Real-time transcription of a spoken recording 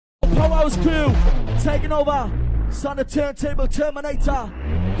Powerhouse crew taking over. Son of turntable Terminator.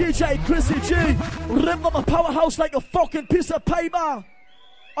 DJ Chrissy G. Rim on the Powerhouse like a fucking piece of paper.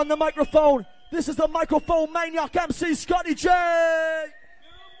 On the microphone, this is the microphone maniac MC Scotty J.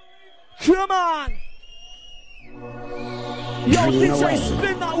 Come on. Yo, DJ,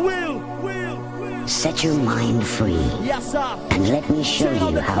 spin that wheel. Set your mind free. Yes, sir. And let me show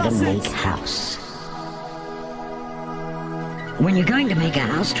you how to make house. When you're going to make a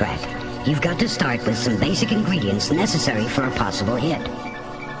house track, you've got to start with some basic ingredients necessary for a possible hit.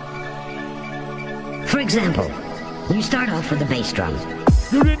 For example, you start off with the bass drum.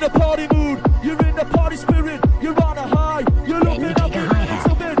 You're in the party mood, you're in the party spirit, you're on a high, you're looking up a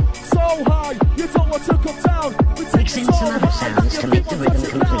little bit, so high, you don't want to come down. Mix in some other sounds to make the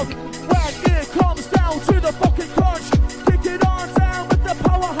rhythm complete. When it comes down to the fucking crunch, kick it on down with the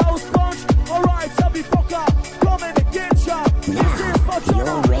Powerhouse punch. Alright, tell me fucker, come in and get ya. Now,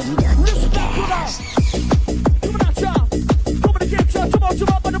 you're ready to kick ass. Come on, ya. Come on and get ya. Come on,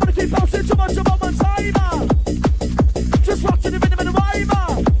 but I'm gonna keep bouncing. Come on, one timer. Just rock to the rhythm and the rhyme.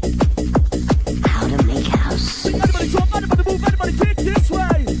 How to make house. Anybody drop, anybody move, anybody kick this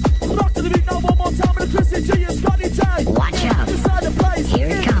way. Rock to the beat now one more time with the Chrissy G and Scotty J. Watch out. Inside the place, here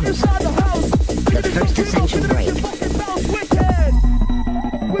it comes. Inside the house. The first essential break.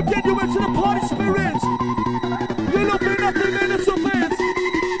 We get you into the party spirit. You're looking at the minutes of it.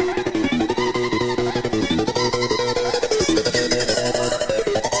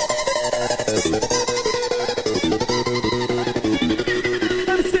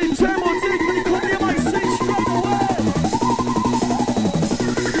 MC Tremor Dick, when you come near my seat, strong away.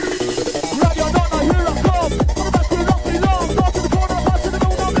 Right, you're not, now here I come. On the back, we're not be long. Go to the corner, back to the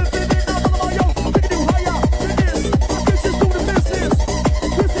moon, I'm living it now. Follow my yo, take it new higher. It is, my bitches do the business.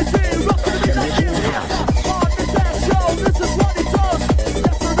 Chrissy G, rock to the beat like this. On the dance show, this is what he does.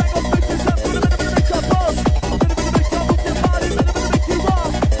 That's the rang of bitches, that's gonna make a buzz. Gonna make up with your body, gonna make you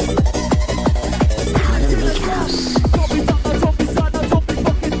rock. How to make house. Don't be dumb, now don't be sad, now don't be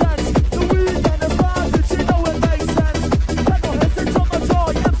fucking dense. The weekend is bad, did you know it makes sense? Take no hesitation on my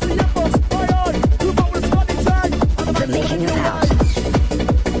joy, MC Impulse, my eye. You vote with Scotty J, and I'm The making of house.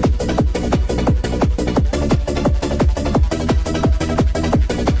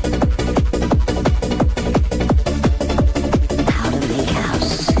 How to make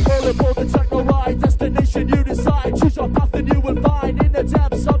house. all aboard the techno ride, destination you decide. Choose your path and you will find in the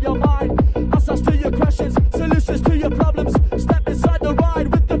depths of your mind. Answers to your questions, solutions to your problems. Step inside the ride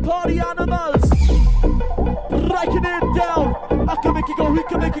with the party animals. Breaking it down. I can make it go, we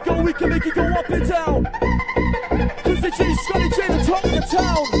can make it go, we can make it go up and down. Chrissy G, Scotty J, the top of the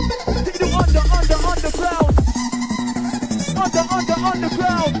town. Take it underground.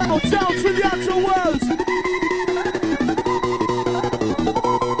 Underground. Go down to the outer world.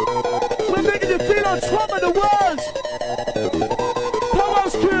 We're making you feel on top of the world.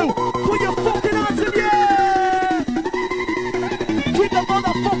 Powerhouse crew, put your fucking hands in the air. Keep the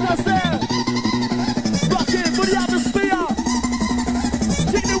motherfuckers there. Rock in for the atmosphere.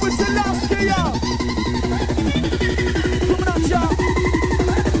 Take it with the last gear. Coming at ya.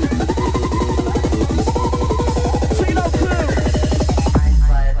 Check it out, crew.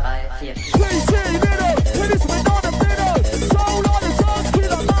 Crazy little, it is with on the middle. Soul on the dance,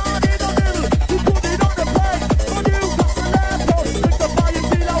 with a man in the middle. You put it on the plate, on you got the left coast. Pick the fire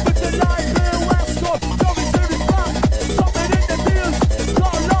dealer with the light, Bill West Coast. Going to the back, something in the deals.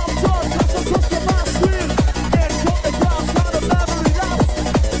 Got a long time, that's across the mass wheel. Then cut the grass, out of memory lapse.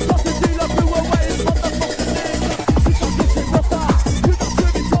 Got the dealer blew away his motherfucking thing. She's not getting rougher, you're not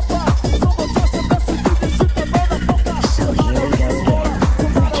turning tougher. Someone just a message, you can shoot the motherfucker. So here we go again.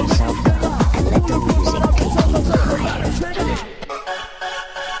 Let yourself go and let the music take you higher.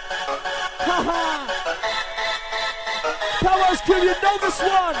 Haha! Powerhouse crew, you know this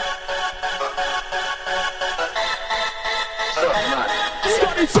one!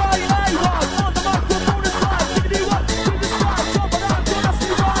 Scotty J, A1, on the microphone is live. Diggity up to the sky, jump around, gonna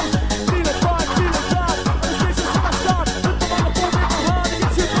see right. Feel it fine, feel it bad. The station's smashed on. Put the microphone in your hand and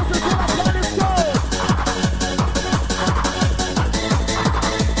get your busters when I play this go.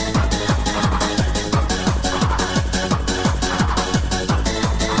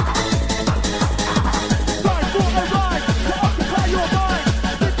 Right for a ride, to occupy your mind.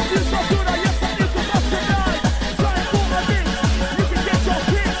 This is so good, yes, I need to bust tonight. Time for a mix, you can get your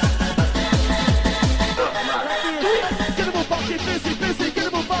kicks. Get them all fucking busy, get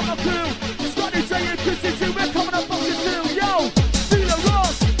them all fucking crew. Scotty J and Chrissy G, we're coming up fucking through, yo. Feel the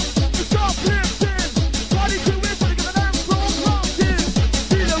rush, the sharp lift in. Scotty J, we're gonna get an dance floor locked in.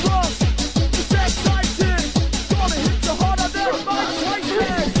 Feel the rush, it's exciting. Gonna hit you hard on that mic,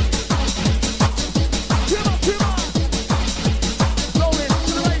 Tyson.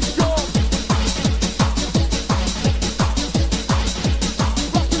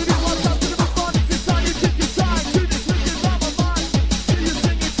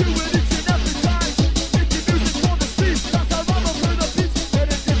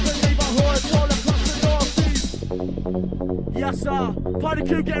 sir. Party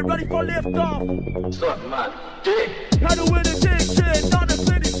crew getting ready for lift off. Suck my dick. Had to win a dick shit, not a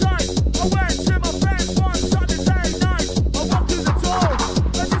finish tight. I went to my friends one Saturday night. I walked through the door,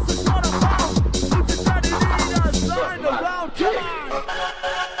 and this is what I found. Look at daddy leaders lying around, come on.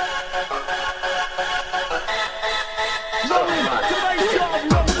 Rolling to make sure,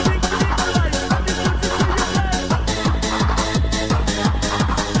 roll the big lights, and this puts it to your head.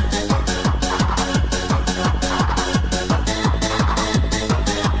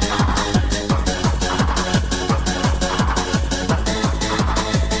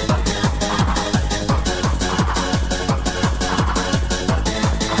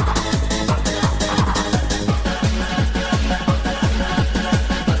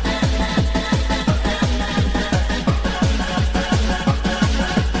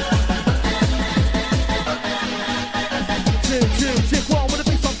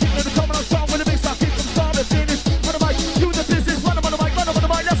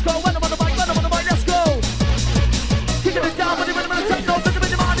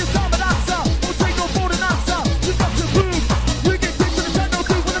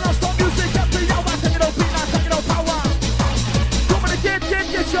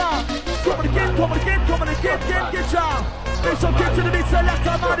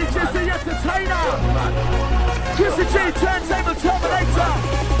 Chrissy G, turntable Terminator.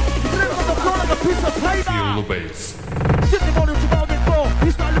 Live on the floor like a piece of paper. Feel the bass. Give the model to bargain for.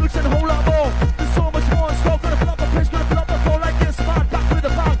 He's not lyrics and a whole lot more. There's so much more in store. Gonna fill up the pitch, gonna fill up the floor like this, man. Back with a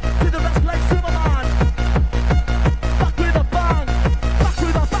bang, to the rest like Superman. Back with a bang, back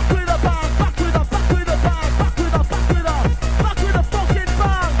with a bang, back with a bang, back with a fucking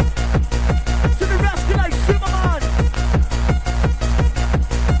bang. To the rest like Superman.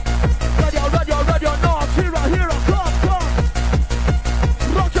 Radio, North, here I come.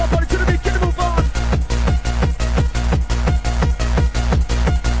 Rock your body to the beat, get it, move on.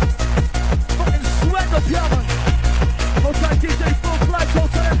 Fucking sweat up here, man. Hotel DJ full flight,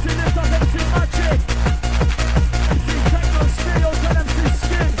 Hotel MC lift up, MC magic. MC techno stay, Hotel MC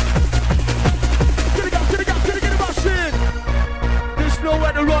skin. Get it rushing. There's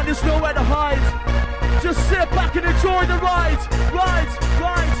nowhere to run, there's nowhere to hide. Just sit back and enjoy the ride.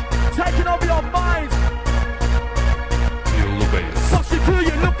 Taking over your mind. Feel the bass. Push it through,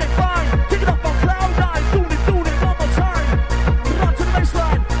 you're looking fine. Kick it up on cloud nine. Doing it one more time. Run to the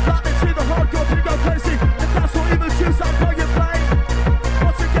baseline. Run into the hardcore till you go crazy. The dance will even choose how far you play.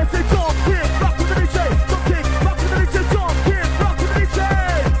 Once it gets it, John King, rock with the DJ. John King, rock with the DJ. John King, rock with the DJ.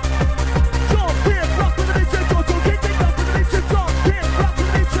 John King, rock with the DJ. John King, rock with the DJ. John King, rock with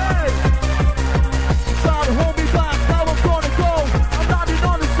the DJ. Try to hold me back, now I'm gonna go. I'm landing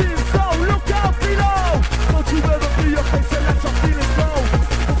on the scene, so look out below. Don't you ever be your face and let your feelings go.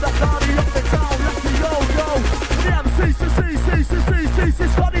 Move that body up and down, let me yo. The MC,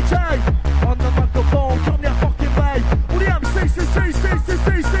 Scotty J. On the microphone, come your fucking way. The MC,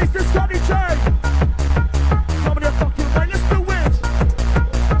 Scotty J. Come your fucking way, let's do it.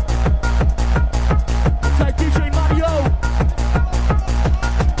 Take DJ Mario.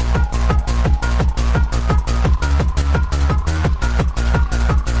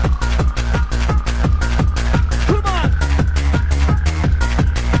 Come on!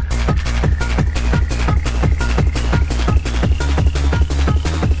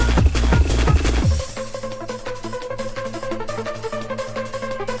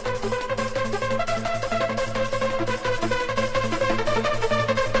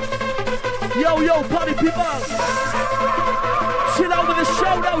 Yo, party people! Chill out with the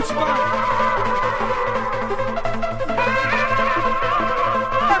shout-outs, man!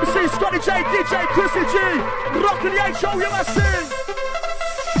 MC Scotty J, DJ Chrissy G, rockin' the H.O. you must sing!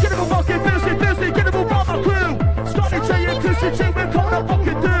 Get him a fucking busy, get him a bomb my crew! Scotty J and Chrissy G, we're coming up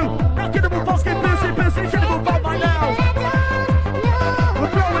fucking do! Now get him a fucking busy, get him a bomb by now!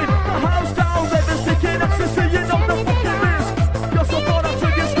 We're throwing the house down, they're sticking ecstasy, you know the fucking risk! You're so bored up to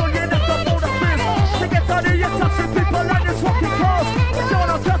your skull, you never know the fist! To get down here, you're touching people like this fucking cause! You're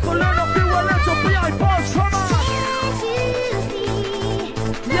not careful, learn up, you will let your behind bars, come on!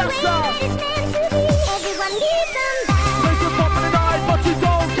 Yes, sir! There's a bump in the night, but you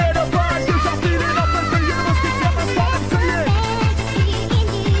don't get a ride. You just feel it up and feel you must get up and start and say it.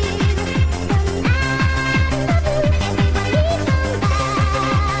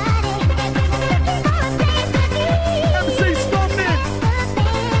 MC Stompin. Come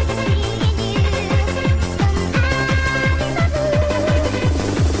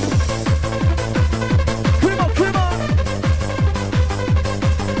on.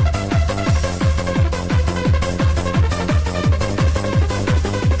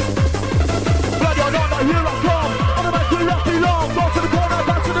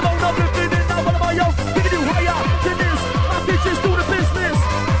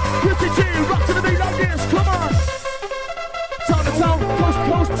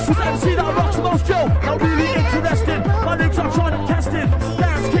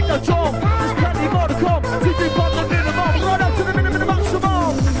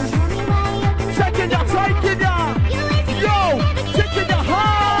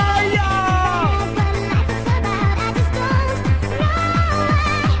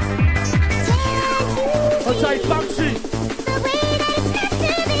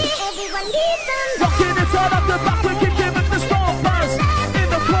 Rocking it all up the back, we're kicking with the Stompers. In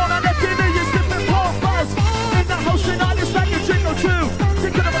the corner, they're giving you slipping poppers. In the house tonight, it's like a trick or two.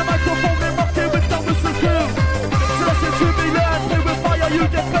 Thinking of the microphone, they're rocking with numbers and crew. So listen to me, learn, play with fire, you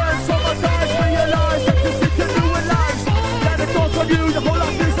get burned. So my guys realize that you're sick and doing lives. Let the thoughts on you, your whole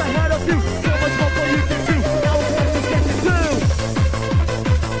life is ahead of you. So much more for you to do, now it's time to get it through.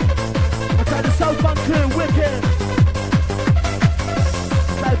 I try to South Bank crew, wicked.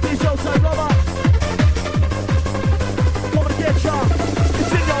 Like Bishop and Robert. Coming to get ya.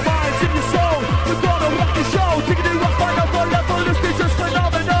 It's in your mind, it's in your soul. We're gonna rock the show. Taking it rock by another level, this is just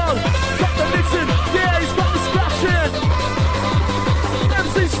phenomenal. Got the mixing, yeah, he's got the scratching.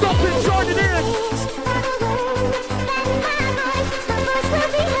 MC Stompin joining in.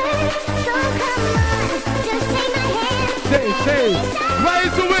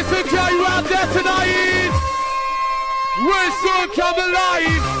 Raise the whistle, girl, you out there tonight? Whistle, come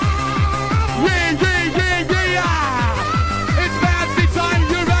alive! Yeah, yeah, yeah, yeah! It's fancy time,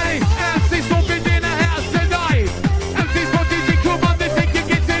 you ready? MC Stompin in the house tonight. MC's got DJ, come on, they think you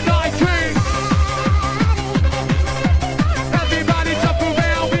get tonight, king. Everybody jump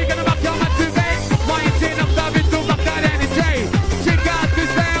around, we're gonna rock your mat today. Lighting up, loving to rock that energy. Check out the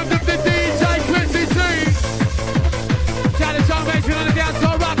sound of the DJ, Chrissy. Challenge on racing on the dance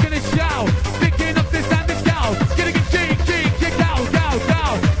floor, rocking the show. Picking up this and this go. Getting a kick, go.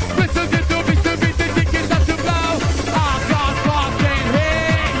 Whistles and doobies, the tickets up to blow. I can't fucking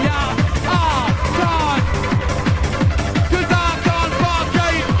hear ya. I can't. 'Cause I can't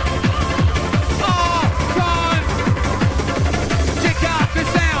fucking. I can't. Check out the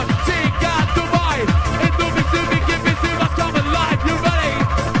sound, check out the vibe. And doobies, give me too much come alive. You ready?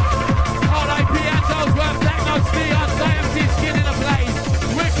 All right, pianos, work, techno, steel, MC skin in a place.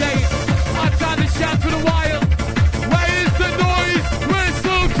 Wicked. I'm trying to shout to the wild. Where's the noise?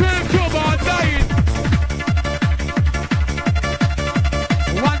 Whistle crew, come on, Dane.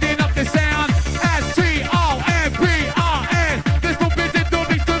 Winding up the sound. STOMPRN. There's no busy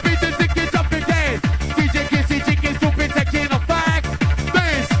doobies to be the ticket up again. DJ Chrissy, chicken, stupid, taking effect.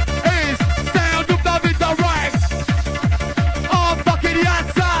 This is sound of love in direct. Oh, fucking yes,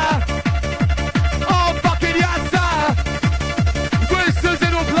 sir. Oh, fucking yes, sir. Whistles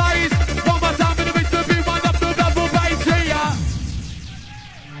in a place. One more time in the mix to be one up the double bass here.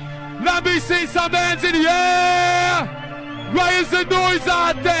 Let me see some hands in the air. Raise the noise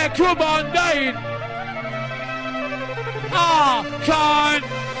out there. Come on, Dane. I can't.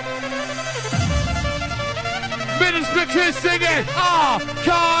 Minister Chris singing. I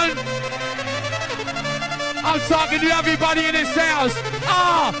can't. I'm talking to everybody in this house.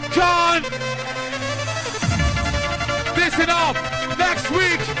 I can't. Listen up. Next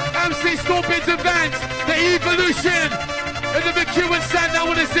week, MC Stompin's event, the Evolution in the McEwen Center. I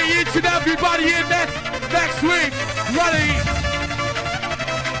want to see each and everybody in that next week. Ready?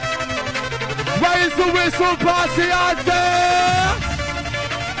 Raise the whistle party out there.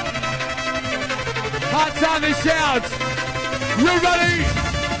 Hot time to shout. You ready?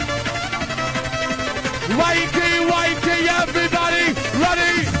 Wakey, everybody.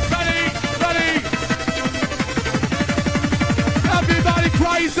 Ready? Everybody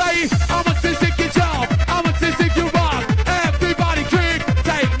crazy. I want to see you jump. I want to see you rock. Everybody kick.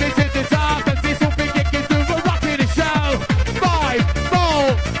 Take me to the top. And see something you can do. We're rocking the show. 5,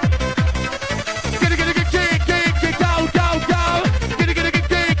 4. Get go. Get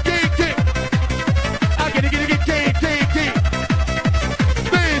kick. I get kick.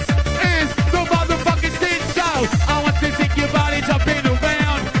 This is the motherfucking shit show. I want to see your body jumping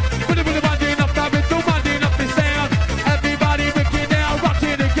around. Put it winding up, winding up the sound. Everybody wicked now,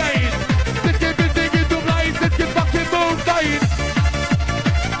 rocking again. Let's get busy, get the blaze, let's get fucking moving.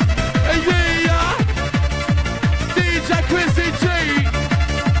 Yeah, DJ Chrissy G.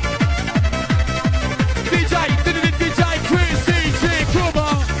 DJ Chrissy G, come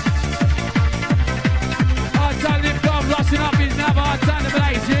on. Hard time to come, rushing up is never hard time to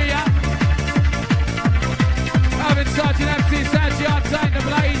blaze, yeah. Having Sergeant MC Sanchi, hard time to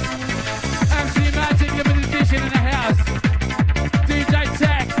blaze. MC Magic, limited edition in the house. DJ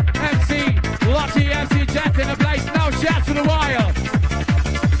Tech, MC Lucky, MC Jet in the place. Now shout to the wire.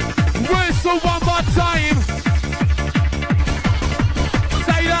 Whistle one more time.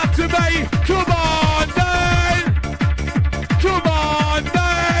 Say that to me. Come on, then.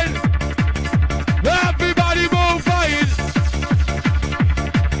 Everybody move, in.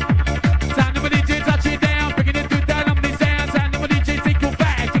 Time to DJ touch it down, bringing it to down on the sound. Time to DJ take you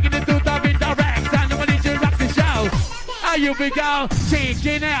back, taking it to the indirect. Time to DJ rock the show. Here we go,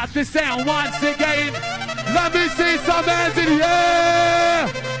 changing out the sound once again. Let me see some hands in the air.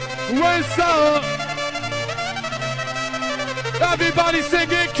 Whistle. Everybody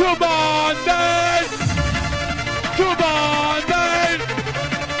singing, come on, man. Come on, man.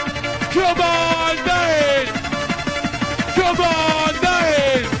 Come on, man. Come on,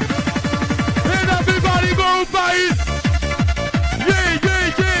 man. And everybody move, bass. Yeah, yeah,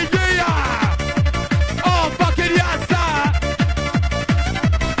 yeah, yeah. Oh, fucking yes, sir.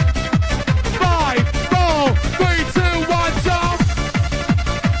 5, 4, 3, 2, 1, jump.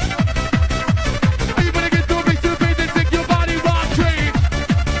 Are you gonna get to me stupid and take your body rocking?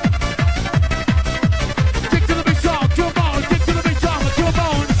 Kick to the big song, come on, kick to the big song, come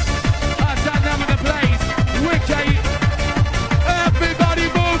on. That's that name of the place. Wicked. Everybody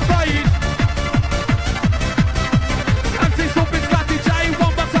move, bass. MC Stompin Scotty J,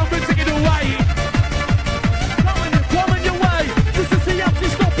 one more time, we're taking it away. Coming your way. This is the MC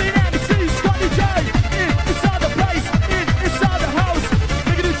Stompin MC Scotty J. Inside the place, inside the house.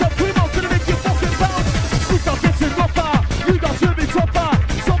 Making it jump primo, gonna make you fucking bounce. We start getting rougher, you got to be tougher.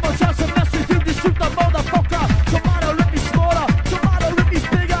 Someone tries to mess with you, you shoot that motherfucker. Tomato rip me smaller, tomato rip me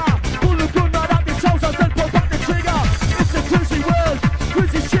bigger. Pull the gun right out your trousers and pull back the trigger. It's a crazy world,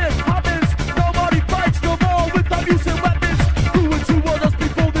 crazy shit happens. Nobody fights no more with the music weapons. Do it to others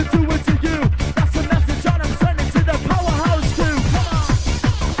before they do it to you. That's the message and I'm sending to the Powerhouse crew. Come on.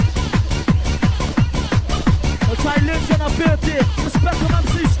 I'll try Lynch on our birthday. Respect from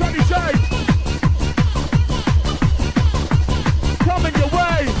MC Scotty J. Coming your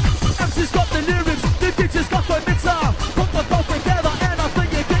way. MC's got the lyrics, the DJ's got the mixer. Put the both together and I think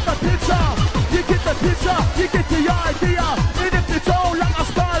you get the picture. You get the picture, you get the idea. And if you don't like our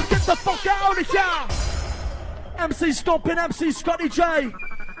style, get the fuck out of here. MC Stompin, MC Scotty J.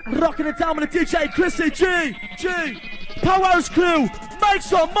 Rocking it down with the DJ Chrissy G. Powerhouse crew, make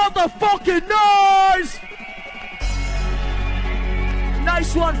some motherfucking noise.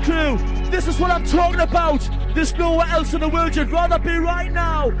 Nice one, crew. This is what I'm talking about. There's nowhere else in the world you'd rather be right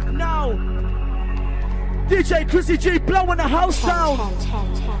now. DJ Chrissy G blowing the house down.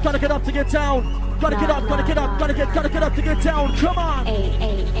 Gotta get up to get down. Gotta get up, gotta get up, gotta get up to get down. Come on.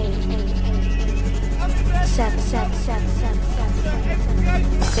 7, 7, 7, 7,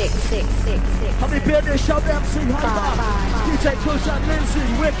 6, 6, 6, 6. How many beer there shout MC Hyper? DJ Kush and Lindsay,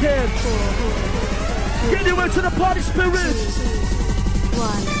 wicked. Get you into the party spirit.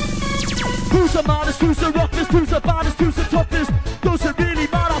 1. Who's the maddest, who's the roughest, who's the baddest, who's the toughest? Those who really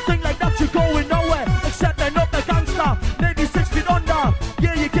mad, I think like that you're going nowhere. Except they're not the gangster, maybe 6 feet under.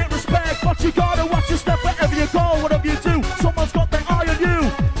 Yeah, you get respect, but you gotta watch your step wherever you go, whatever you do. Someone's got their eye on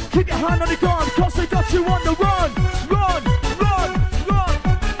you. Keep your hand on the gun, cause they got you on the run. Run, run, run.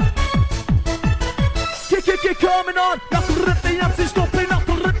 Kick, coming on. Knuckle rip the MC, stopping,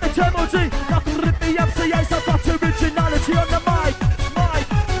 knuckle rip the Turbo G. Knuckle rip the MC, I've got originality on the mic.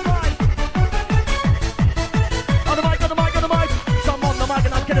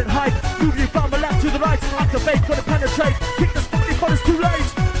 Move you from the left to the right, activate, gotta penetrate. Kick the spot before it's too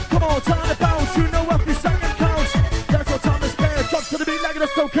late. Come on, time to bounce, you know every second counts. There's no time to spare, jump to the beat like I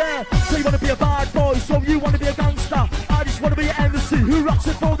just don't care. So you wanna be a bad boy, so you wanna be a gangster. I just wanna be an MC who rocks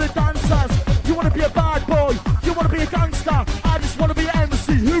it for the dancers. You wanna be a bad boy, you wanna be a gangster. I just wanna be an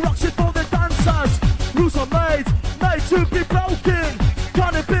MC who rocks it for the dancers. Rules are made to be broken.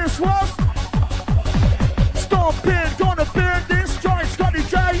 Cannabis was stomping, gonna burn this joint. Scotty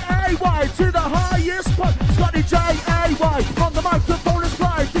J-A-Y to the highest point. Scotty J-A-Y on the microphone is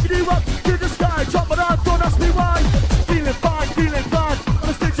fly. Taking you up to the sky, jumping on, don't ask me why. Feeling fine, on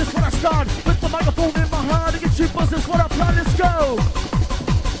the stage is when I stand. With the microphone in my hand, to get you buzzed is what I plan, let's go.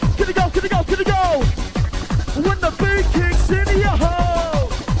 Can you go? When the beat kicks in your hole,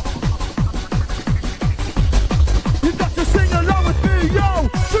 you got to sing along with me, yo.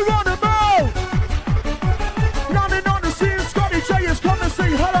 Geronimo! Landing on the scene, Scotty J is coming,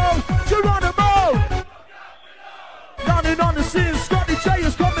 say hello. Geronimo! Landing on the scene, Scotty J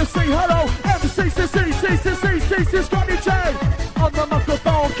is coming, say hello. MC, Scotty J. On the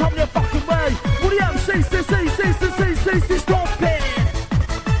microphone, come your fucking way. What do you have? C, stomping.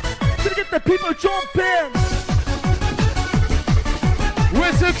 Gonna get the people jumping.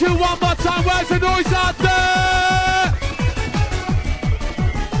 Whistle Q one more time, where's the noise out there?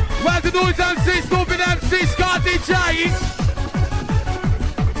 Where's the noise, MC Stompin MC Scotty J?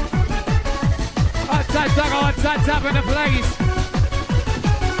 Outside tap in the place.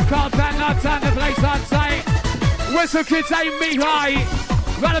 Can't bang outside the place outside. Whistle kids aim me high.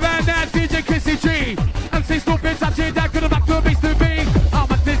 Right about now, DJ Chrissy G. MC Stompin touching down, gonna back to a beast to me.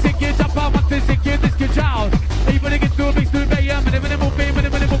 I'm a dizzy kid up, I'm a dizzy kid, this kid out. Even if it's to a beast to me, I'm in a minute moving,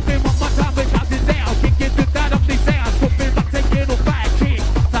 one more time, but out is there. I'll kick it to that of the say. I'm stopping back, taking off back, kick.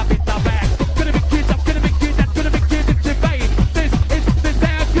 Tap it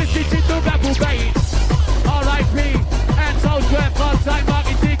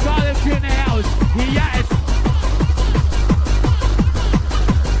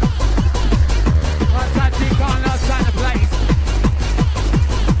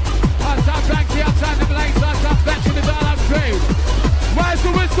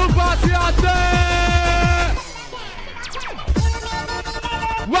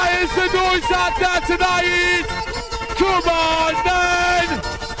Where's the noise out there tonight? Come on, man!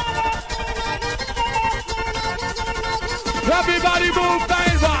 Everybody move,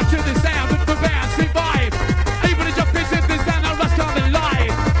 man! Rock to the sound of the bouncy vibe. Even if you're pissing this down, I'll rush coming live.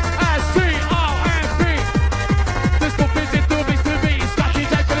 S-T-O-M-P. This will visit to me, Scotty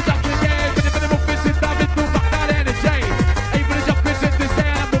J for the duck again. But if it will visit, that it will back that energy. Even if you're pissing this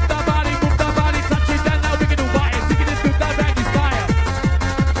down, move that body, touch it down now, we can do right. Taking it through that baggy style.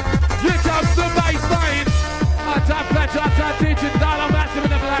 Here comes the baseline. Time pleasure, time teaching, dial massive in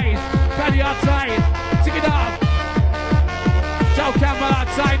the blaze. Belly outside, take it up. Show camera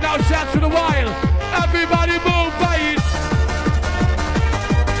outside, now shout to the wild. Everybody move, babe.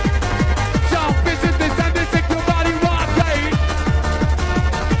 Jump into this and this, take your body rock, babe.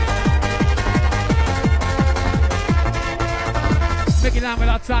 Make it out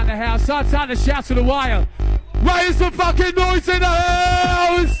outside the house, outside the shout to the wild. Raise the fucking noise in the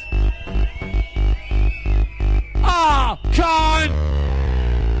house. Ah, can't.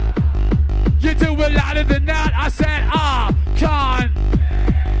 You do it louder than that. I said, ah, can't.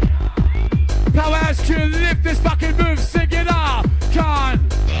 Powerhouse crew, lift this fucking move, sing it ah, can't.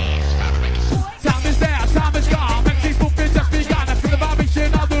 Time is there, time is gone. MC's movement just begun. I feel the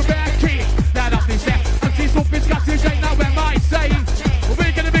vibration of the rare key. Now nothing's there. MC's movement got to shake. Now am I saying?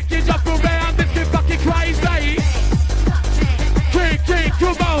 We're gonna make you jump around. This get fucking crazy. King,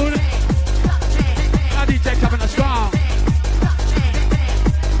 come on. DJ coming strong.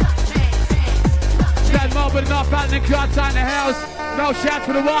 Dead mobbing enough out in the crowd, time in the house. No shout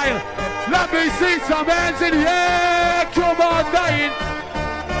for the wild. Let me see some hands in here. Come on, Dane.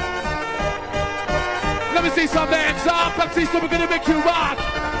 Let me see some hands up. Let's see some, we're gonna make you rock.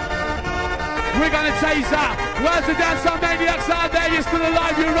 We're gonna taser. Where's the dancer maniacs out there? You're still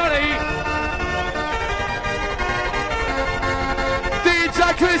alive, you ready?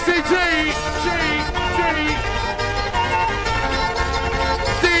 DJ Chrissy G.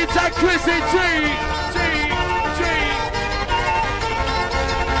 DJ Chrissy G.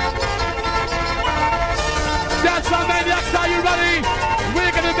 Dance on maniacs, are you ready?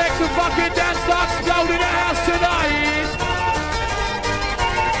 We're gonna make the fucking dance start explode in the house tonight.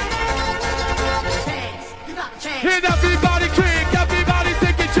 Hit everybody kick, everybody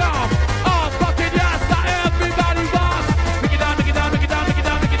take a jump. Oh fucking yes, everybody rock. Make it down, make it down, make it down, make it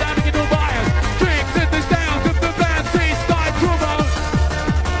down, make it down, make it do wild. Kicks in the sound of the band, see sky, come on.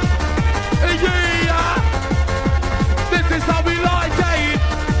 Yeah, this is how we like it.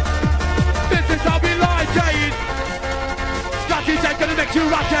 This is how we like it. Scotty J gonna make you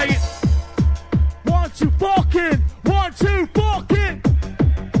rock it. 1, 2, fucking. 1, 2, fucking.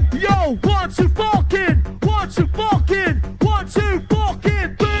 Yo, 1, 2, fucking. 1, 2, fucking. 1, 2,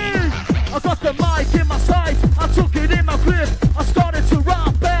 fucking. Boom. I got the mic in my sight. I took it in my grip. I started to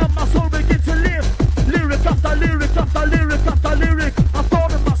rap and my soul began to live. Lyric after lyric after lyric after lyric. I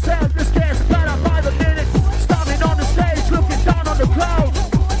thought of myself, this gets better by the minute. Standing on the stage, looking down on the crowd.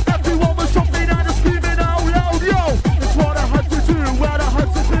 Everyone was jumping and screaming out loud. Yo, it's what I had to do, where I had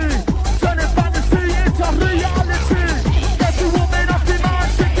to be. Turning fantasy into reality. Every woman up in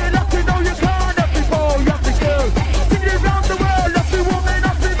mind, shaking up, you know you can't. Every boy, every girl, singing around the world. Every woman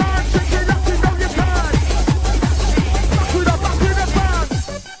up in mind, shaking up, you know you can't. Back with a band.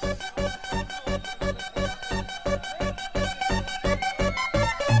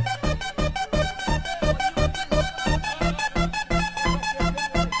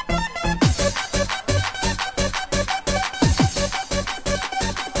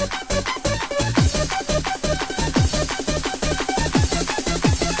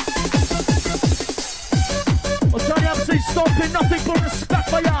 I'll tell you, I'm saying stomping, nothing but respect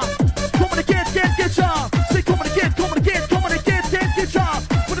for ya. Come on again, get ya. Say come on again, get ya.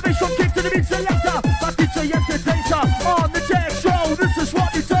 With a bass on kick to the beat selector. That DJ entertains ya. On the tech show, this is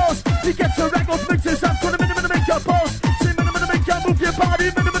what he does. He gets the records, mixes up, to the minimum to make your pose. Say minimum to make you move your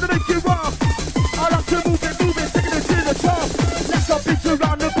body, minimum to make you rock. I like to move it, taking it to the top. Let's go beats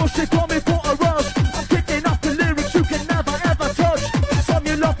around the bush, they call me for a rush. I'm kicking up the lyrics you can never ever touch. Some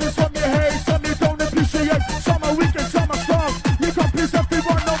you love and some you hate, some you don't appreciate. Some are weak and some are strong. You can please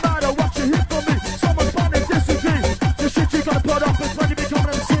everyone no matter what you hear from me. Someone's bound to disagree. The shit you gotta put up is when you become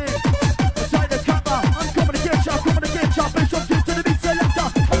an MC. I tie the camera, I'm coming to get ya, Bitch, I'm kick to the beat selector.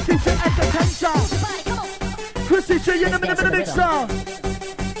 I'm DJ entertainer. Chrissy G in the minute mixer.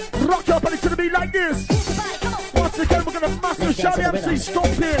 Rock your body to the beat like this. Once again, we're gonna master shout the MC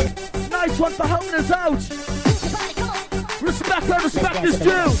Stompin. Nice one for helping us out. Respect where respect is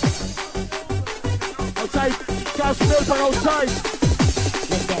due. Outside, guys, those are outside.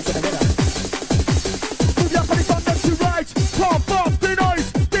 Move your body from left to right. Pump up the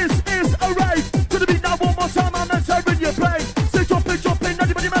noise. This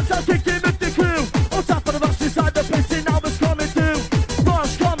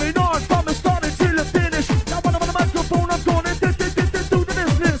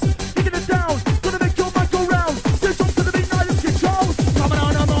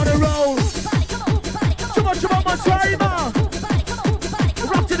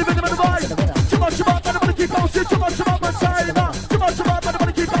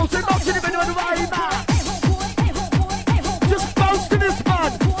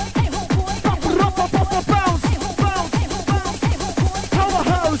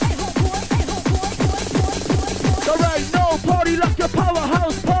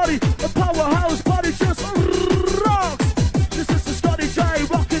Powerhouse party, the Powerhouse party just rocks. This is the Scotty J,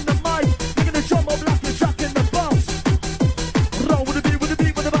 rocking the mic, making the drum up like you're tracking the box. Roll with the beat, with the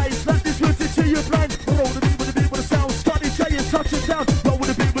beat, with the bass, like this roots into your brain. Roll with the beat, with the beat, with the sound. Scotty J is touching down. Roll with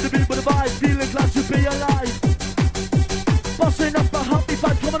the beat, with the beat, with the vibe, feeling glad to be alive. Bossing up a happy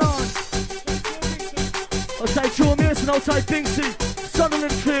vibe coming on. I'll take Joe Mears and I'll take Binksy,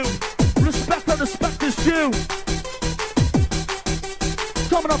 Sunderland crew. Respect and respect is due.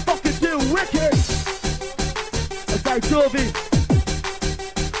 Coming up fucking do wicked. I'll take Dovey.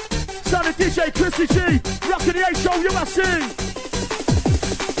 Sounding DJ Chrissy G, rocking the A-Show USA.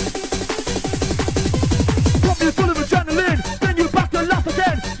 Pop you full of adrenaline, then you back to laugh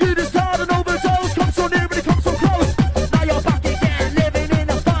again. You just hard and overdose, come so near and it comes so close. Now you're back again, living in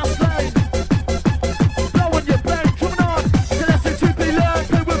a fast lane. Blowing your brain, coming on. The lesson to be learned,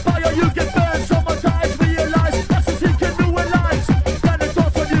 play with fire, you get burned. Someone dies, realize, lessons he can ruin lives. Then the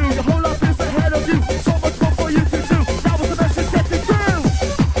thoughts on you, your whole life is ahead of you. So much more for you to do, now it's the message getting through.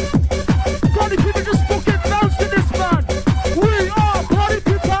 Party people just fucking bounce to this man. We are party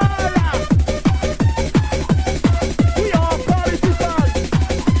people. We are party people.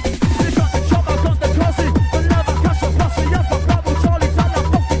 We got the job, I got the Chrissy. We'll never catch a posse. Yeah, for Bravo, Charlie, tell that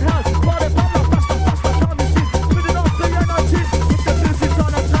fucking hell. Party, papa, faster, come and see. Spinning off the NIT. With the business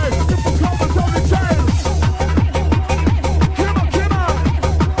on our tail. Simple comments on the trail. Come on, come on.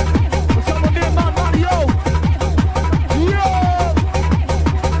 Someone near my Mario. Yo.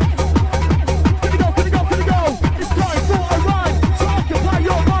 Could it go? It's time for a rhyme. So occupy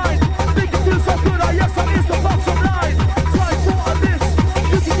your mind. Think it feels so good, I yes, I is the bottom line. Time for a list.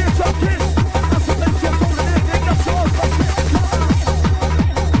 You can get your kiss. That's the place you're holding in. Think that's yours.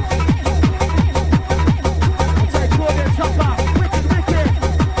 I'll take Claudia Tupper. Wicked.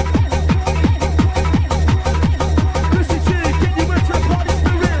 Chrissy G, get you into the party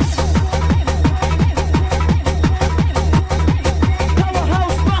spirit.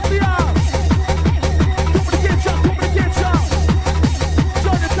 Powerhouse Mafia. Coming to get ya.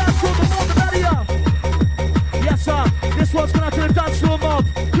 Join the dance floor, the more the merrier. Yes, sir. This one's gonna have to the dance floor mob.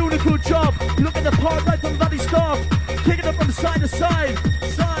 Doing a good job. Look at the part right from bloody stop. Kicking it from side to side.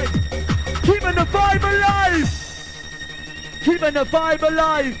 Keeping the vibe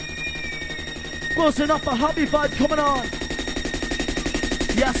alive. Buzzing up a happy vibe coming on.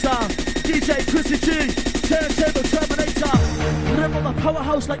 Yes, sir. DJ Chrissy G. Turntable Terminator. Rip on the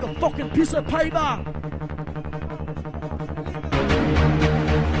Powerhouse like a fucking piece of paper.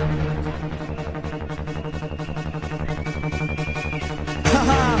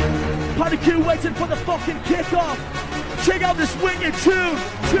 Haha. Party crew waiting for the fucking kickoff. Check out this wicked tune.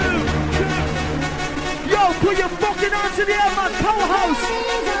 Yo, put your fucking hands in the air, man. Powerhouse.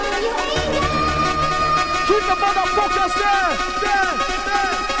 Keep the motherfuckers there.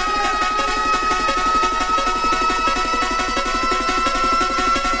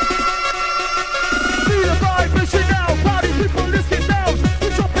 Feel the vibration now. Party people, let's get down.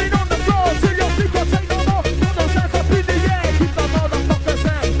 We're jumping on the floor till your feet can't take no more. Put those hands up in the air. Keep the motherfuckers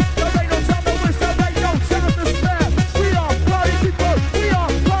there. There ain't no time to waste. There ain't no time to spare. We are party people. We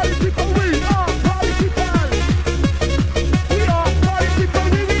are party people. We are party people. We are party people.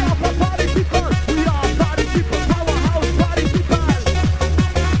 We are party people. We are party people. Powerhouse party people.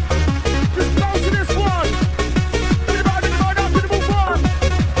 Just bounce to this one. Everybody out to the move on.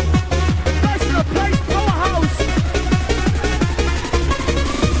 Nice in the place, Powerhouse.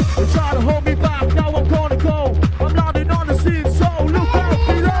 They try to hold me back, now I'm gonna go. I'm landing on the scene, so look out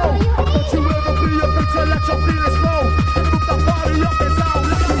below. Don't you ever be afraid to let your feelings flow. And move that body up and down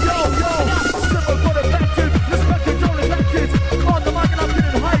like a yo-yo. Simple but effective, respected, don't neglect it. On the mic and I'm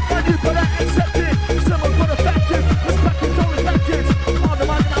getting hype, and you better accept it. Simple but effective, respected, don't neglect it. On the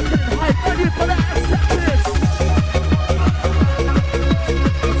mic and I'm getting hype, and you better accept it.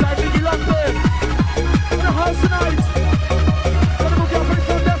 Time Biggie London, in the house tonight. Gonna move your brain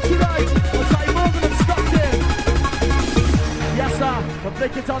from left to right. I'll tell you Morgan and Stockton. Yes, sir. I'm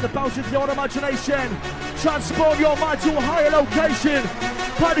breaking down the bounds of your imagination. Transport your mind to a higher location.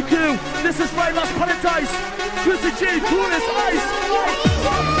 Party crew, this is my last paradise. Chrissy G, cool as ice.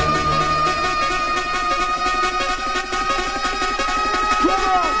 Come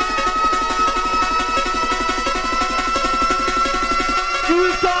on.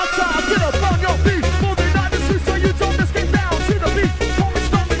 You've got time, get up on your feet. Moving on the street so you don't just get down to the beat. Come and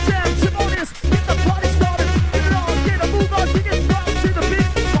stop and jam, Chimonius, get the party started. Get it on, get a move on, get it down to the beat.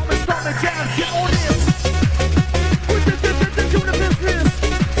 Come and stop and jam, Chimonius. We do the business.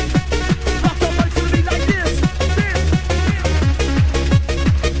 Rock the mic to the beat like this.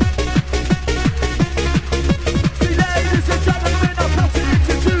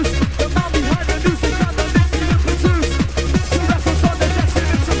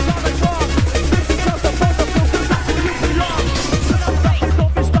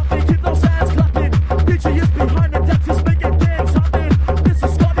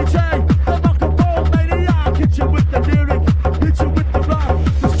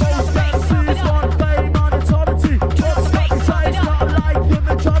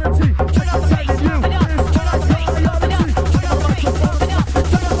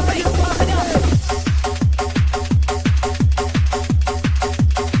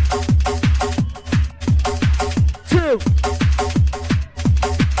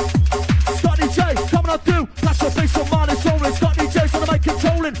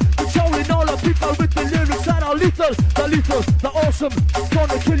 hustle, the lethal, the awesome.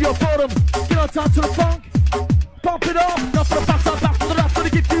 Gonna kill your bottom. Get on time to the funk. Pump it up. Now for the back to the left. Gonna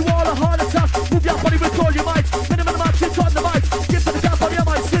give you all a heart attack. Move your body with all your might. Minimum amount, shit on the mic. Get to the gap on the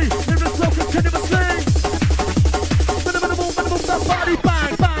MIC. Minimum flow continuously. Minimum, that body.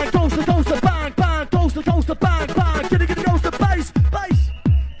 Bang, bang, coaster, bang, bang, coaster, bang, bang. Giddy, goes the bass, bass.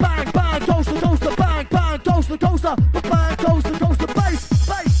 Bang, bang, coaster, bang, bang, coaster, bang, coaster, bass,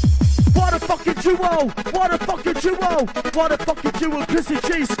 bass. What a fucking duo, what a fucking duo, what a fucking duo. Chrissy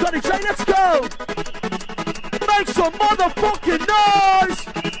G, Scotty J, let's go. Make some motherfucking noise.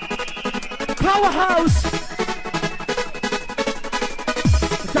 Powerhouse.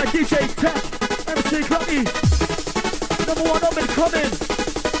 Okay, DJ Tech, MC Scotty. Number one up and coming.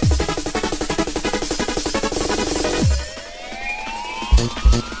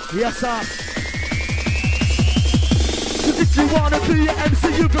 Yes, sir. Cause if you wanna be an MC,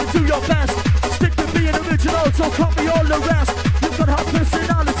 you can do your best. Stick to being original, so copy all the rest. You've got to have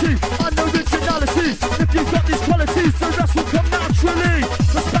personality and originality. If you've got these qualities, the rest will come naturally.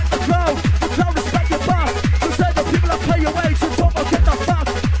 Respect the crowd respect your back. Cause they're the people that pay your wage and don't get that back.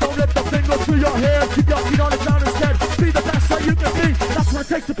 Don't let the finger through your hair, keep your feet on the ground instead. Be the best that you can be, that's what it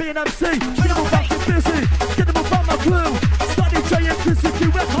takes to be an MC. Get them all back and busy, get them all from my crew. Scotty J and Chrissy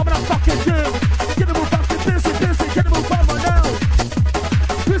Q, we're coming up fucking do. Get them all back and busy, get them all from my now.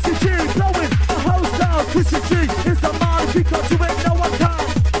 Chrissy G, blowing the house down. Chrissy G is the man, if he can't do it, no one can.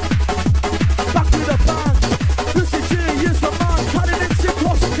 Back with the band. Chrissy G is the man, cutting in shit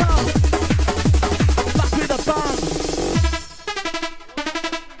across the town. Back with the band.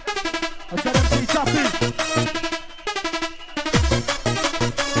 I said MC Chappie.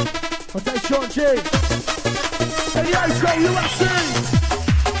 I said Sean G. Hey, the Ice Go UFC.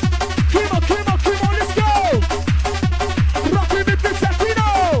 Come on, let's go. Rockin' with the Latino.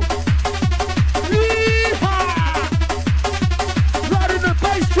 Yeehaw! Riding the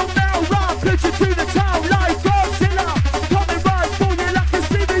bass drum now, right, pitch it to the town like Godzilla. Coming right for you like a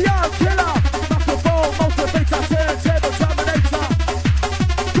stereo killer. Microphone, motivator, turntable, terminator.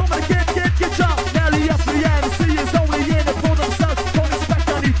 Come and get ya. Now the MC is only in it for themselves. Don't expect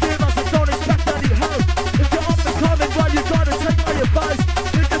any demons and don't expect any help. If you're up and coming, well, you gotta take my advice.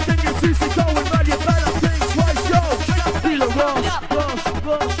 If you think it's easy going, well, you better think twice, yo. Feel a rush.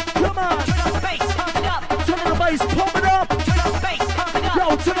 Come on. Turn on the bass, pump it up. Yo,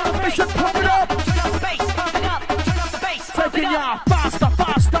 turn on the bass and pump it up. Taking ya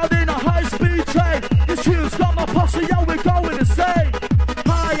faster in a high-speed train. This tune's got my posse, yo, we're going insane.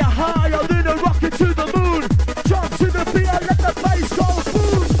 Higher, then a rocket to the moon. Jump to the beat and let the bass go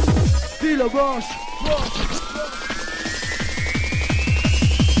boom. Feel a rush.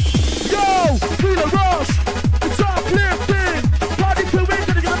 Yo, feel a rush. It's uplifting. Party to it,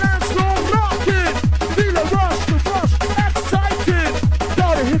 gonna get an dance floor rocking. Feel a rush, exciting.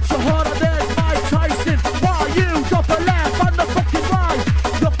 Gotta hit you harder than Mike Tyson. Why you got the left and the fucking right?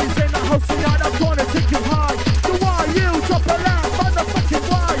 Nothing's in the house tonight, I'm gonna take you high. So why you got the left and the fucking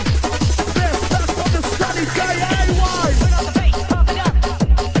right? That's what the Scotty J, AY.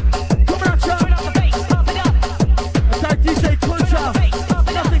 Coming at ya. Attack DJ Kuncha.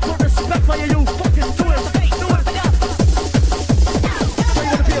 Nothing but respect for you fucking do it. So you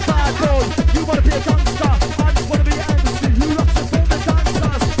wanna be a bad boy, you wanna be a gangster. I just wanna be an MC who loves to form the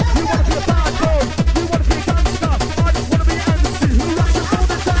dancers. You wanna be a bad boy, you wanna be a gangster. I just wanna be an MC who loves to form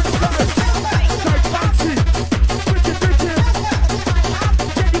the dancers. Take fancy, wicked.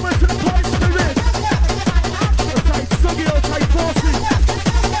 Get you into the party spirit. I'll take Suggy, I'll take Bossy.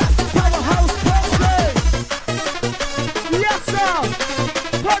 Powerhouse Presley. Yes, sir.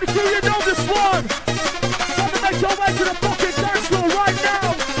 Party crew, you know this one. Time to make your way to the fucking dance floor right now.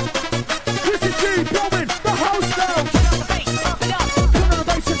 Chrissy G,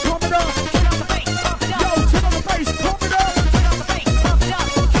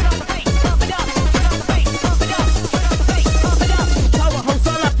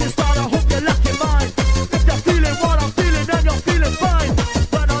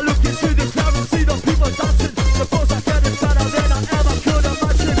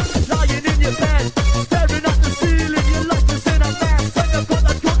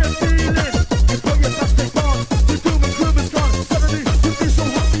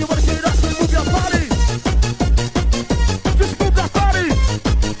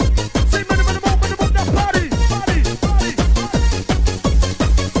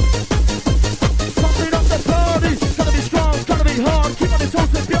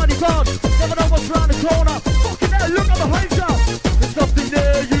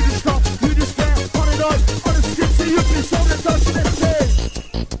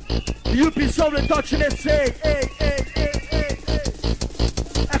 You've been sold and dodging it, say,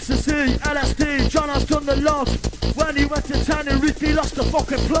 Ecstasy, LSD, John has done the lot. When he went to town and Ricky lost the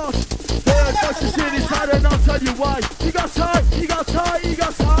fucking plot. Heard voices in his head and I'll tell you why. He got tight, he got tight, he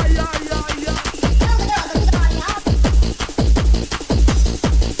got tight, yeah.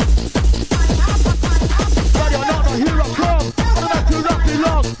 Ready or not, here I come. I'm about to rock it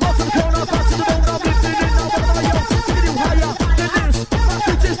long. Out to the corner, back to the bone, I'm lifting it now, what am I on? Taking you higher than this. My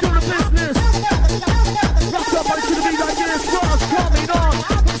bitches do the business. Rock up, I should be like this. What's coming on?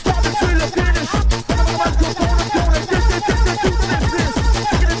 From start until the finish. And I'm on the microphone, I'm going do the business.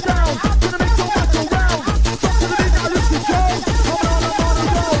 Taking it down, gonna make your back go round. Stop to the beat, now lose control. Coming on, I'm on a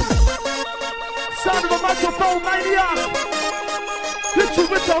roll. Sound of a microphone maniac. Hit you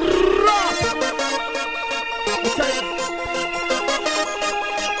with the rap.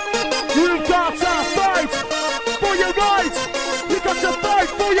 You've got to fight for your rights. You've got to fight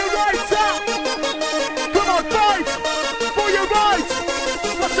for your rights. Come on, fight for your rights.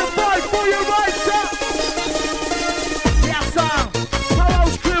 You've got to fight for your rights. Yes, sir.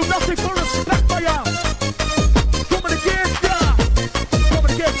 Powerhouse crew, nothing for respect for ya. Coming again, yeah.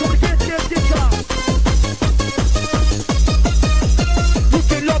 Coming again, yeah. You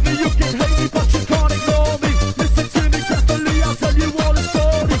can love me, you can hate me, but you can't ignore me. Listen to me carefully, I'll tell you all the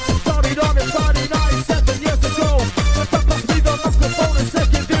story. Started on a Friday night 7 years ago. My dad passed me the microphone and said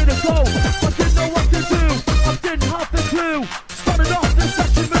give it a go. I didn't know what to do, I didn't have the clue. Started off the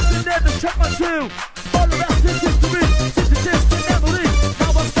session with the net and check my two. All the rest is history, since the distant memory.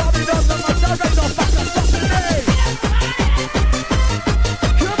 Now I'm starting on the mic, there ain't no back and stopping me.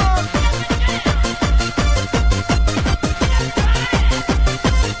 Come on.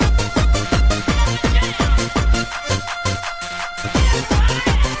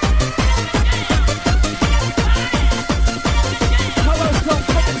 Powerhouse come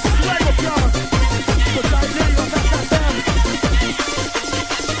fucking slay up y'all. But I leave, I'm back them.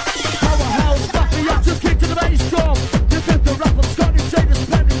 Powerhouse, mafia, just kick to the bass drum. You fit the rap from Scotty, Jada's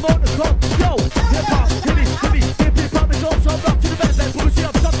planning more to come. Yo, hip hop, hip hop is also rock to the bed. Pussy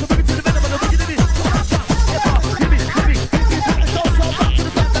up, stop to bring it to the bed. I'm gonna bring it in. Hip hop, hip hop is also rock to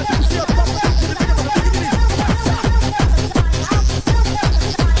the bed. Pussy up, stop to bring it to the bed. I'm gonna bring it in.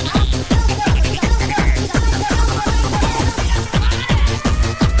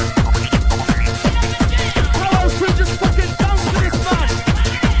 Powerhouse crew just fucking bounce to this man.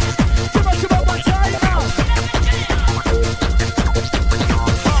 Too much about my time now.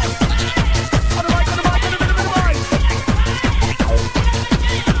 On the mic, on the mic, on the mic.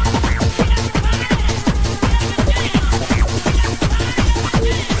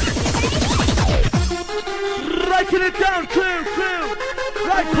 Breaking it down, crew.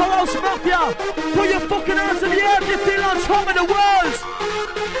 Right, Powerhouse Mafia. Put your fucking hands in the air if you feel on top of the world.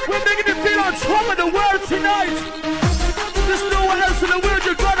 We're making you feel on top of the world tonight. There's nowhere else in the world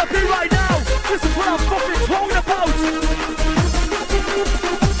you'd rather be right now. This is what I'm fucking talking about.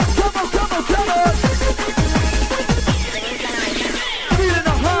 Come on. Feeling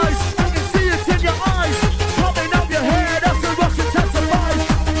the highs, I can see it in your eyes. Coming up your head as the rush intensifies.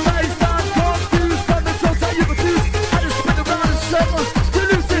 Face down, confused, on the drugs that you've abused. And it's spin around in circles. You're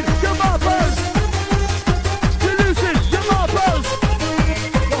losing your marbles. You're losing your marbles.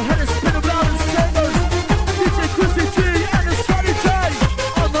 Go ahead and spin around in circles. DJ Chrissy G and the Scotty J.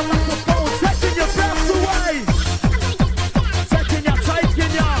 On the microphone, taking your breath away. Taking ya.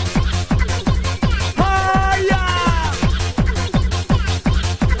 Higher.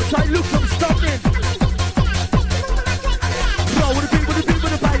 It's like Luke from Stompin. Roll with the beat, with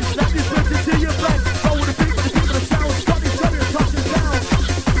the bass. Let this rip into your brain. Roll with the beat, with the sound. Scotty J and touching down.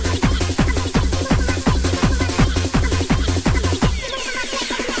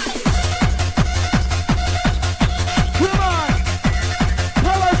 Come on.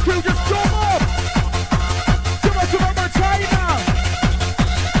 Powerhouse crew, just jump up. Too much about my time now.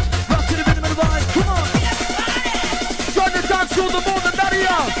 Rock to the rhythm and the rhyme. Come on. Join the dance floor, the more the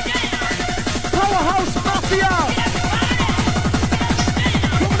merrier. Powerhouse Mafia.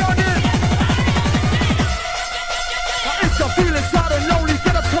 Coming on in. Now if you're feeling sad and lonely,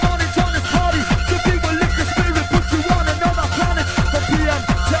 get up, come on and join this party. The people lift the spirit, put you on another planet. From PM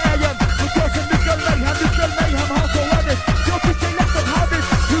to AM, we're causing Mr. Mayhem, hardcore edit. Your DJ left them habits.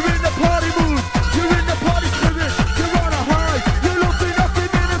 You're in the party mood, you're in the party spirit. You're on a high, you're looking at the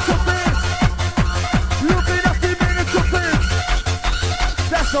minutes of this.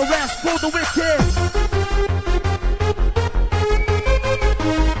 That's no rest for the wicked.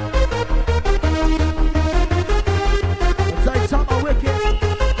 Take time, my wicked.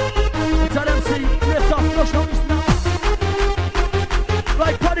 Tell MC, lift off, flush on this now.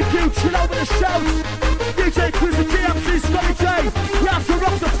 Right, party Q, over the shout. DJ Chrissy, TMC, Stompin J. We have to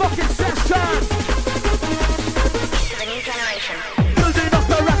rock the fucking session. The new generation. Building up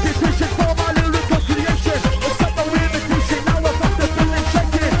a reputation for my lyrical creation. Accept no invitation, now I'm off the building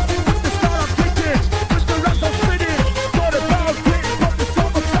shaking. With the style I'm kicking, with the rap I'm spinning. Got a barrel quitting, got the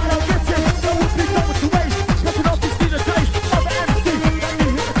song of style I'm written. No one be going to waste, dropping off this need a taste of the MC. Let me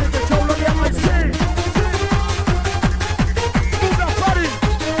hit the take control of the MIC. Move that body.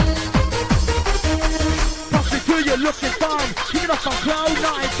 Pass me through, you're looking fine. Keep it up on cloud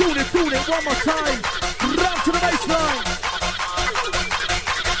nine, doing it one more time. Run to the baseline.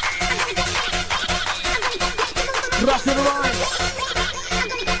 Rockin' around.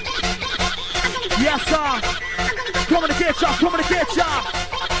 Yes, sir. Coming to get ya, coming to get ya.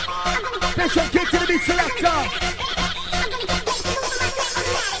 Bitch, I'm kick to the beat selector.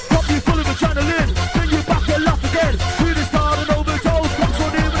 Pop you full of adrenaline. Bring you back and laugh again. We just started overdose. Come so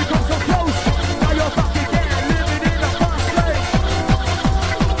near when it comes so close. Now you're back again, living in a fast lane.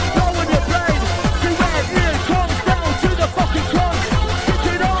 Blowing your brain. See where it comes down to the fucking crunch. Kick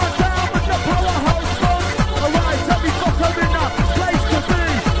it on down with the Powerhouse buzz. Alright, every fucker in that place to be.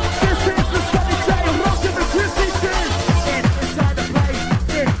 This is the Scotty J, rocking the Chrissy G. Inside the place,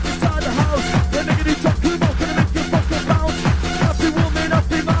 inside the house. They're making you drop, come on, gonna make you fucking bounce. Every woman,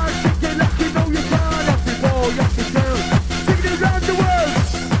 every man, shaking like you know you can. Every boy, every girl, taking it around the world.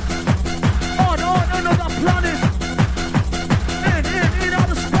 On another planet. In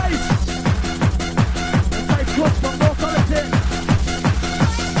outer space. And take cuts from no quality.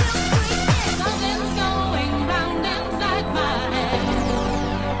 Something's going round inside my head.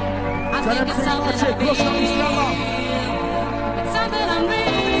 I Tell think them it's to something watch it, I'm cross on this drama. It's something I'm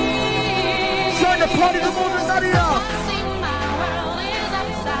real. Trying to party the morning Nadia. See my world is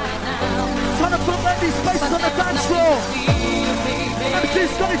upside down. Trying to put empty spaces on the dance floor. MC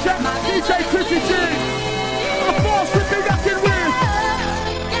Scotty J, DJ Chrissy G. The force we've been rocking with.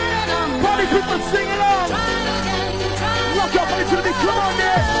 Party people sing along. Rock your body to the beat, come on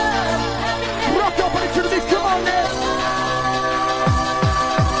there. Rock your body to the beat, come on there.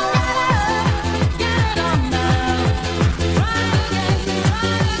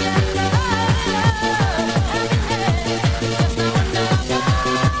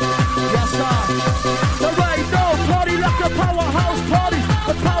 Yes, sir. There ain't no party like a Powerhouse party.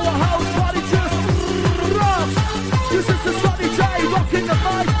 The Powerhouse party just rocks. This is the Scotty J rocking the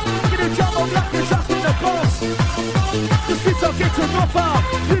mic. Making a jump on like a jack in the box. The streets are getting rougher.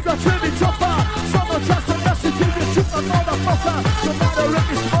 You got trimming tougher. Someone tries to mess with you, you shoot a motherfucker. No matter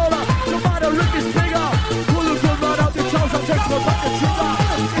if it's smaller, no matter if it's bigger. Pull a gun right out your trousers, take one back the trigger.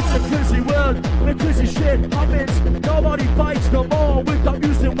 It's a crazy world with crazy shit happens. Nobody fights no more without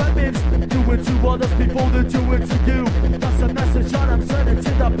using weapons. Do it to others before they do it to you. That's the message that I'm sending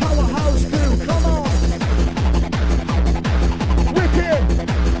to the Powerhouse crew. Come on. Wicked.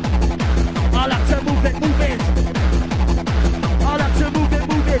 I like to move it, move it. I like to move it,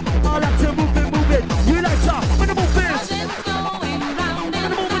 move it. I like to move it, move it. You like to minimal things.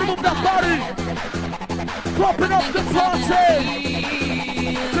 Minimal that body. Popping up the party.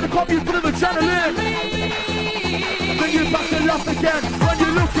 Gonna pop you full of adrenaline. Bring you back and laugh again. When you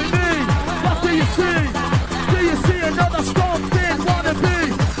look at me, what do you see? Do you see another Stompin wannabe?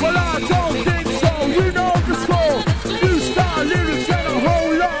 Well, I don't think so. You know the score. New style lyrics and a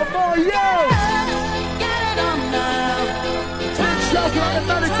whole lot more. Yo! Big shout out to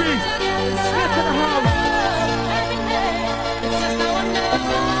Melody. Smith in the house.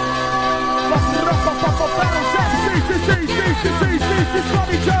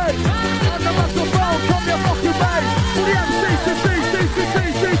 Scotty J. On the microphone, come your fucking way. The MC,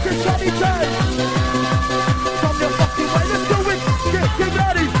 Scotty J. Come your fucking way, let's do it. Get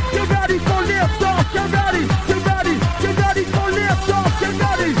ready for lift off. Get ready for lift off. Get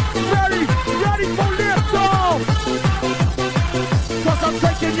ready for lift off. Cause I'm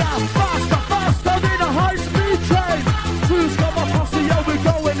taking ya faster than a high-speed train. Cruise come up, I'll see how we're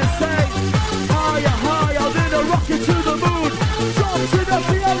going to say. Higher than a rocket to the moon. Jump to the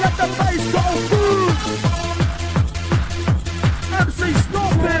beat and let the bass go boom. MC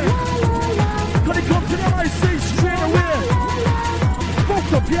Stompin. Can he come to the IC straight away? Fuck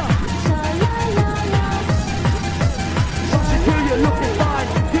up, yeah. Rushing through, you're looking fine.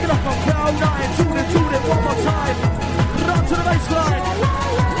 Pick it up on cloud nine. Tune it one more time. Run to the baseline.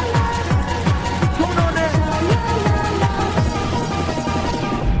 Going on there.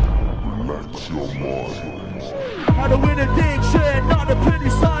 Had a winning diction, not a pretty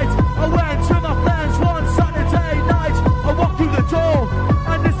sight. I went to my friends one Saturday night. I walked through the door,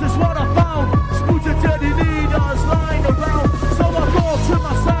 and this is what I found. Spoons of dirty needles lying around. So I thought to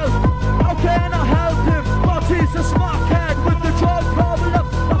myself,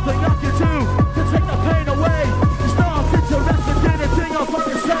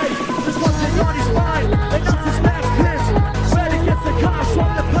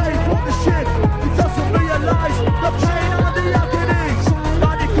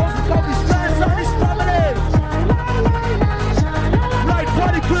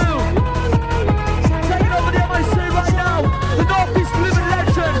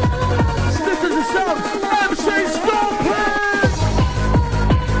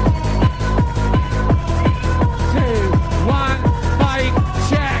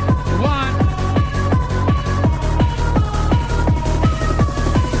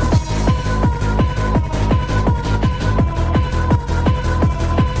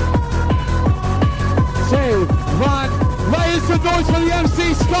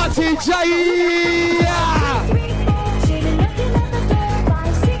 TJ.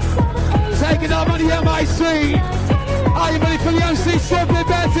 Taking up on the MIC. Are you ready for the MC Stompin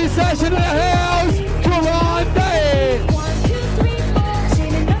dancing session in the house? Come on, Dave.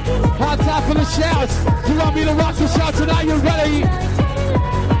 Hard time for the shouts. You want me to rock the shout tonight? You ready?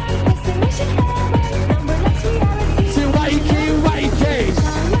 See wakey.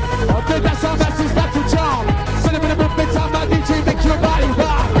 I think that's how message that's a charm. Send a bit of movement time, my DJ make your body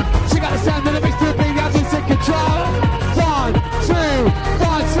rock. She got a sound that makes the beat out in control. 1, 2,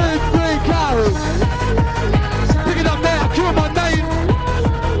 1, 2, 3, go. Pick it up now, come on, name.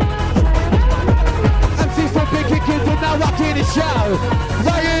 MC's so big, kick it, now rocking the show.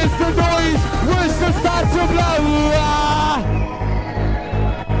 Raise the noise, whistle starts to blow.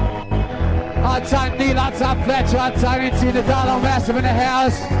 Hard time Neil, hard time Fletcher, hard time into the Darlow Massive in the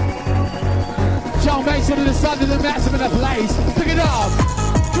house. John Mason to the sun to the Massive in the place. Pick it up.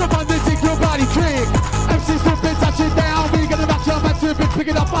 Come on, this is your body trick. MC's still been touching down. We're gonna rock your Massive and pick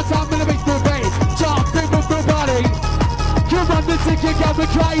it up on time and make the beat. Jump, big move the body. Come on, this is kick out the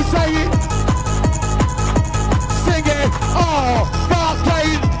crazy. Sing it. Oh,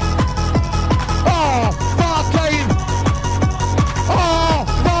 fucking. Oh, fucking. Oh,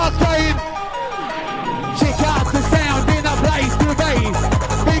 fucking. Check out the sound in a place to be.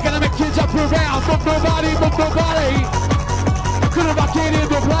 We're gonna make you jump around. Move nobody. Couldn't rock it in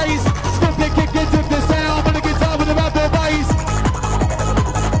the place. Stop it, kick it to the sound. When the guitar with the rubber bass.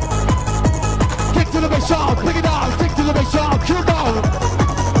 Kick to the bass sharp, pick it up. Kick to the bass sharp, come on.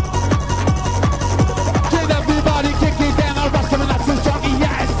 Get everybody, kick it down. I'll rock them and that's a jockey,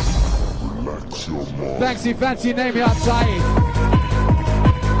 yes. Fancy name me outside.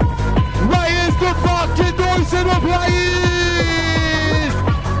 Raise the fucking noise in the place.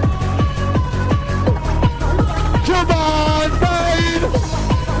 Come on, babe.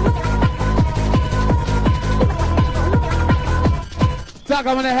 Talk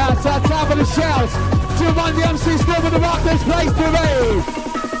on the house, top of the shouts. 2-1 the MC still with the rock this place to rave.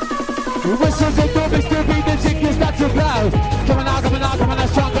 Whistles and doobies to beat the jig is not to blow. Coming out,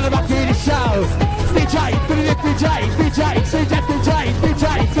 strong, gonna rock in the show. DJ, put it in DJ,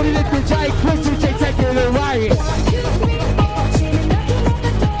 put it in DJ, Chrissy J, take it away.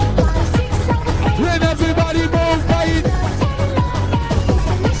 Let everybody move, babe.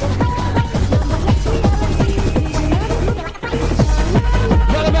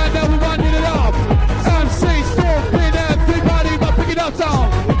 What about now? We winding it up. MC Stompin, everybody, but pick it up, song.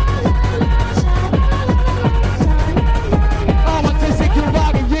 I want to see you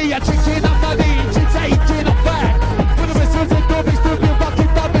rocking, yeah, chicken up my knee, she's aching up back. When the whistles and doobies to be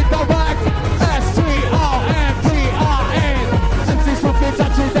rocking up in the rack. S-T-R-M-P-R-N. MC Stompin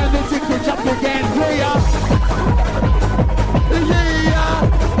touching down the chicken jump again, yeah.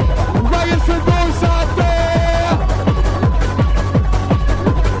 Raise the noise out there.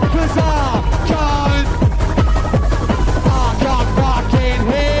 'Cause I can't fucking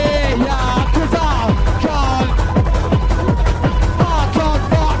hear ya. 'Cause I can't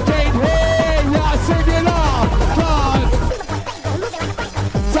fucking hear ya. Sing it up, can't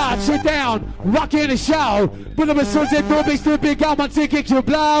touch it down, rock in the show. Put the whistles and doobies to big out, once kick you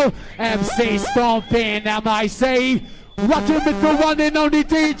blow. MC Stompin, MIC. Rockin' with the one and only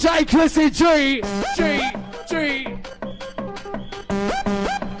DJ Chrissy G.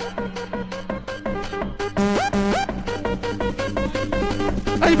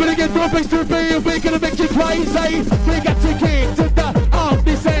 Anybody get doobies to be, we're gonna make you crazy. We got to kick to the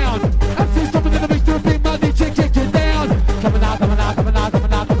only sound. MC Stompin in the mix to be, my DJ kick you down. Coming out,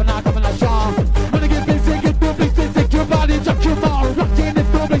 strong. Wanna get busy, get doobies to take your body, jump your ball. Rockin' the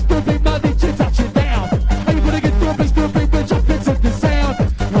doobies to be, my DJ touch you down. Anybody get doobies to be, but jump into the sound.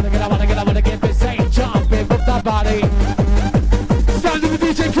 Wanna get busy, jump in with the body. Sound of the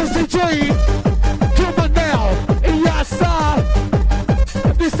DJ Chrissy G. Come on now, yes sir.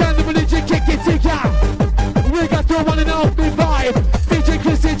 This sound of the DJ kick it together. We got the one and only vibe. DJ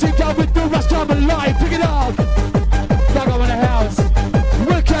Chrissy G got with the rest of my life. Pick it up. Back up in the house.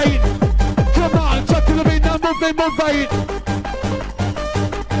 Wicked. Come on, jump to the beat now, move it.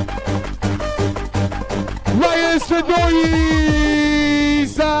 Raise the noise.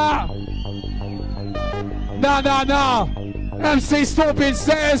 No. MC Stompin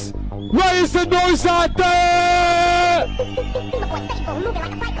says, raise the noise out there.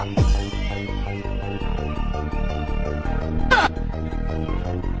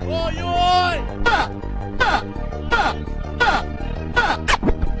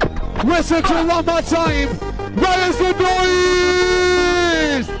 Listen to it one more time. Raise the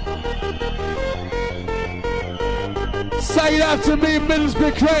noise. Say it after me,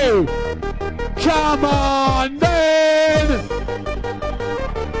 Middlesbrough crew. Come on, then.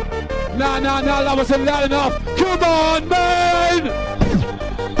 No, that wasn't loud enough. Come on, man.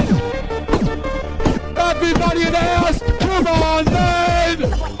 Everybody in the house, come on, man.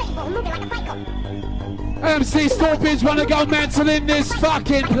 MC Stompin's wanna go mental in this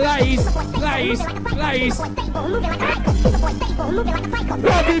fucking place. Everybody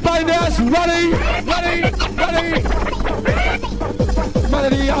in the house, ready.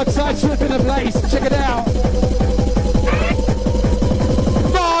 Melody outside, slipping the place. Check it out.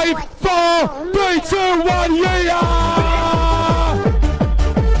 5, 4, 3, 2, 1, yeah!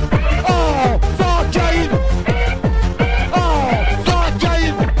 Oh, fucking!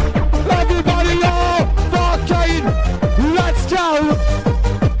 Everybody, oh, fucking! Let's go!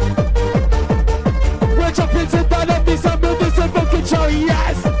 We're jumping to that up, this and this and fucking show,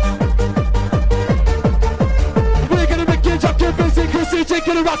 yes! We're gonna make you jump your busy, Chrissy, you're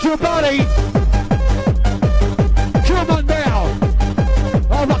gonna rock your body! Come on now!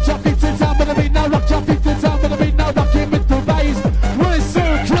 Oh, rock your feet in town, but I mean no rock your feet in town, but I mean no rocking with the bass. We're so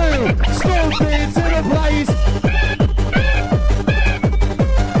crew, Stompin to the place.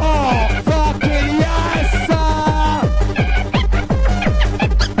 Oh, fucking yes, sir.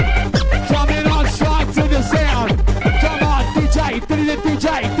 Coming on straight to the sound. Come on, DJ, DJ,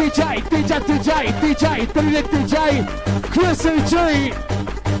 Chrissy G.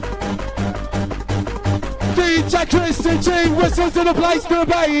 DJ Chrissy G, whistle to the place to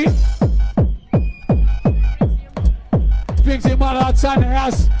be. Things in one outside the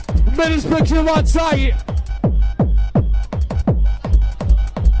house. Middlesbrough to one side.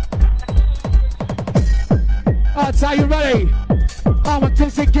 Outside, you ready? I want to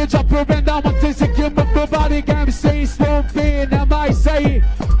see you jump around. I want to see you move your body. Can see Stompin, I might say.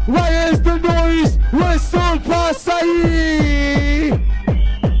 Where is the noise? Whistle per se.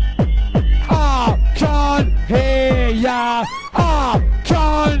 I can't hear ya. I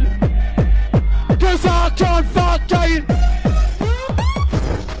can't. Cause I can't fucking.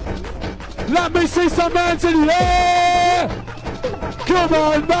 Let me see some hands in here. Come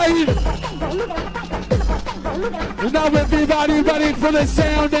on, mate. Now everybody ready for the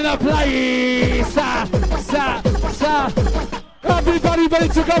sound in the place. Everybody ready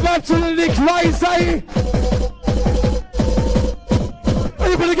to go absolutely crazy.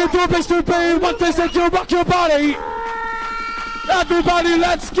 Everybody get to a Mr. B. One thing that you rock your body. Everybody,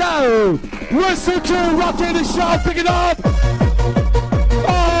 let's go. Whistle crew rocking the show, pick it up.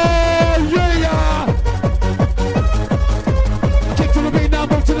 Oh yeah. Kick to the beat now,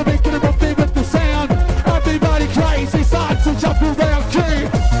 move to the beat, get it up with the sound. Everybody crazy, start to jump around, key.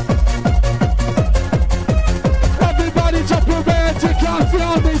 Everybody jump around to come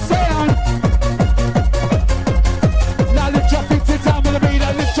feel the sound. Now lift your feet to down with the beat,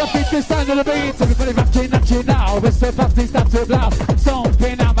 lift your feet to stand on the beat. Everybody rocking at you now, it's the party start to blow.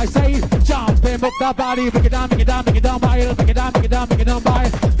 Stompin, I might say, jumping up the body, make it down, by it, make it down, by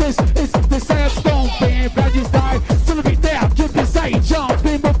it. This is the sound, Stompin, Veggie style. To the beat now, give me say,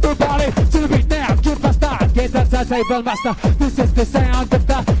 jumping up the body. To the beat now, give us that, get that table master. This is the sound of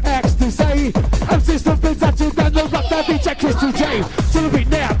the ecstasy. MC Stompin, touch it down, rock that DJ Chrissy J. To the beat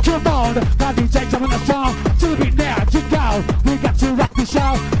now, come on, now DJ jumping us strong. To the beat now, you go, we got to rock the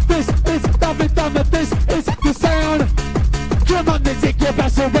show. This is dumb, this is the sound. Come on, this is your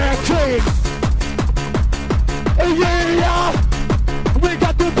best around king. Yeah, we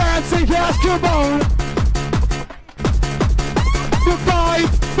got the band sing yes, come on. The 5,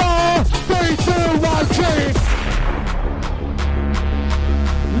 4, 3, 2, 1, king.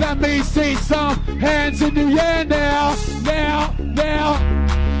 Let me see some hands in the air now.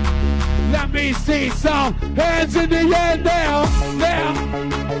 Let me see some hands in the air now.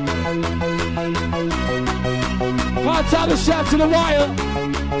 I'll tell the shout to the wire.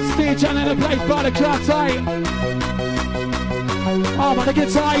 Steve Chan in the place by the crowd tight. Oh, man, I get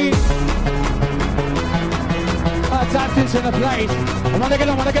tight. I'll tap this in the place. I wanna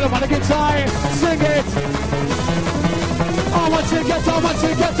get tight. Sing it. I want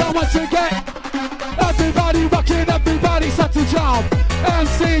to get. Everybody rocking, everybody start to jump.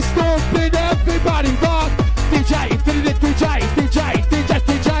 MC Stompin, everybody rock. DJ,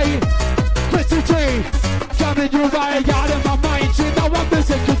 Chrissy G. Coming you right out of my mind, you know I'm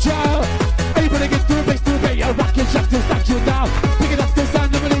missing control. Able to get through, makes to be a rockin' shot to stack you down. Picking up the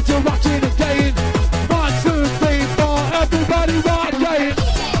sound, I'm gonna you rockin' again. 1, 2, 3, 4, everybody rockin'.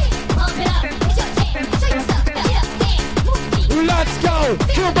 Let's go,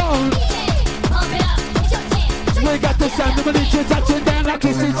 come on. We got the sound, I'm gonna you touching down like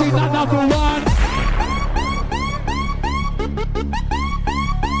Chrissy G, not number 1.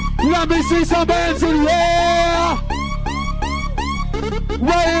 Let me see some hands in the air.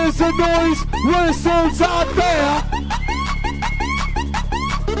 Where's the noise? Whistles out there.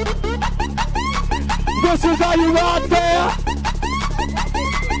 Whistles, are you out there?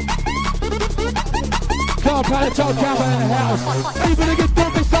 Can't play the child camera in the house. Even to get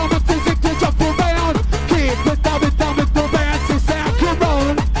bumpy, someone thinks it can jump around. Keep it down with the bands and sound. Come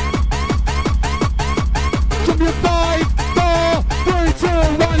on. Give me a 5, 4, 3, 2,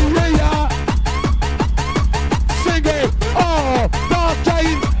 1, yeah. Sing it. Oh,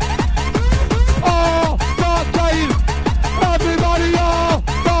 Barcade. Oh, Barcade. Everybody, oh,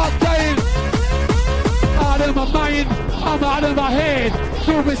 Barcade. Out of my mind, I'm out of my head.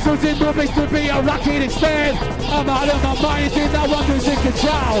 No whistles in, no place to be a rocket instead. I'm out of my mind, in that one who's in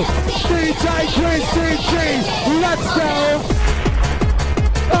control. DJ Chrissy, let's go.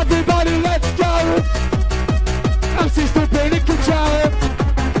 Everybody, let's go. I'm still being in control.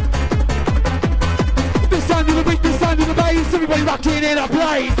 The sound of the beat, the sound of the bass, everybody rocking in a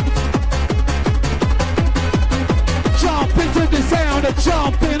place. Jump into the sound and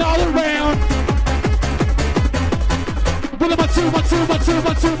jumping all around. One, two, 1, 2, 1, 2,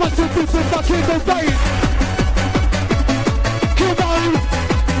 1, 2, 1, 2, 3, 4, fucking the bass. Come on.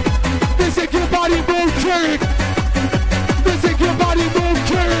 This is your body move kick. This is your body move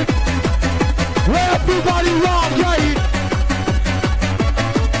kick. Everybody rock it.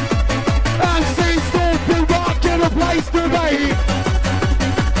 And see Stompin rocking a place to be.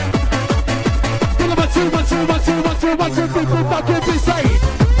 One, 2, 1, 2, 1, 2, 1, 2, 1, 2, 3, 4, fucking be safe.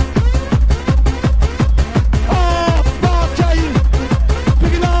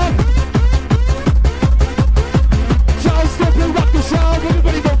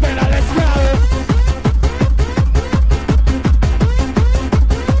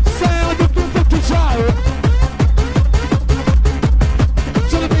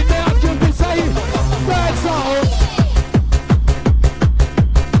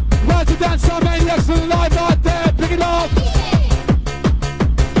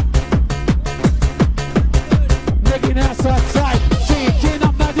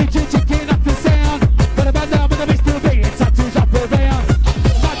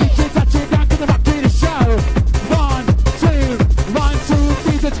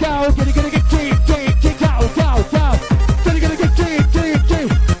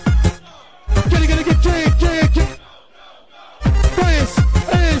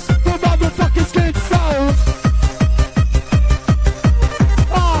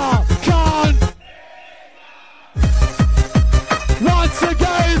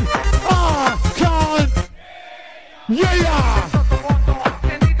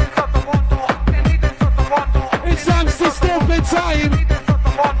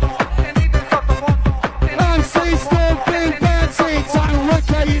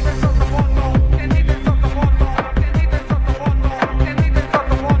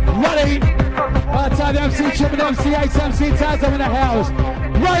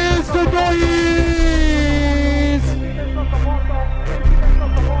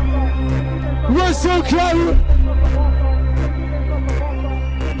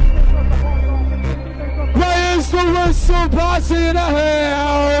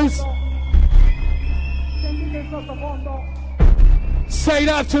 Say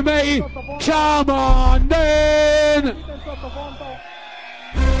that to me, come on then!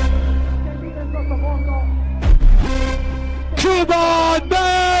 Come on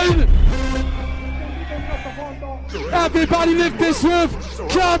then! Everybody lift this roof,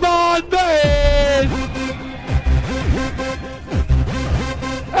 come on then!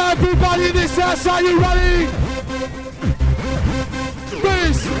 Everybody in this house, are you ready?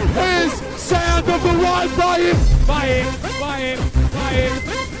 This is sound of the right by him.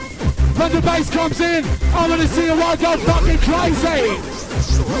 When the bass comes in, I want to see a wild go fucking crazy.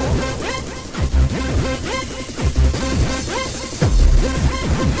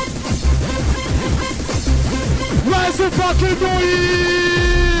 Where's the fucking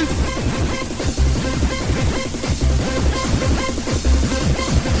noise?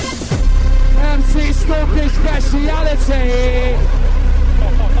 MC Stompin speciality.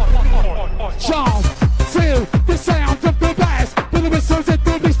 Jump to the sound of the bass. With the whistles and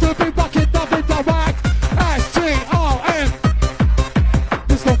the beats to be rocking up in the whack. S-T-O-M.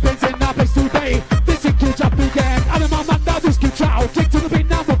 The Stompin's in that place today. This is kill jump again. And I'm on now this control. Kick to the beat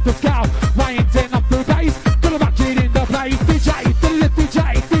now of the scale. Winding up the bass. Gonna rock it in the place. DJ, DJ.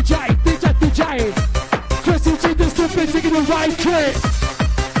 Chrissy G, the Stompin singing the right clip.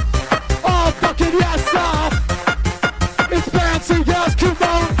 Oh fucking yes sir. It's bouncing girls, come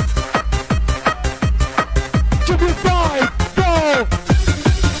on. Give me 5, 4.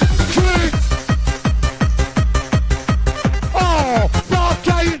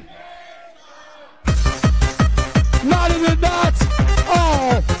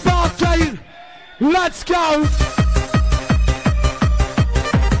 Let's go.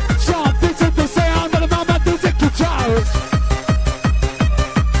 Jump into the sound of the moment to take control.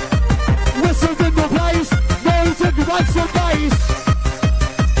 Whistles in the place, music rights and bass.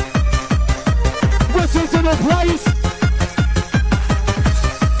 Whistles in the place.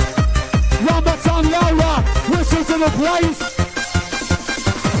 One more time lower. Whistles in the place.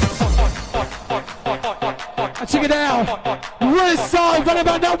 Check it out. Whistle, what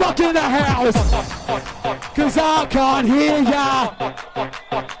about no rocking in the house? Cause I can't hear ya.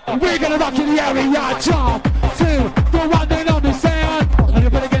 We're gonna rock in the area. Jump to the one and only sound. And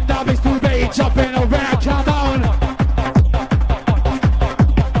you're getting down this to be jumping around. Come on.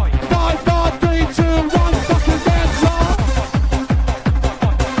 5, 4, 3, 2, 1. Fucking dance up.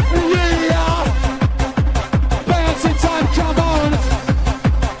 Yeah. Bouncing time. Come on.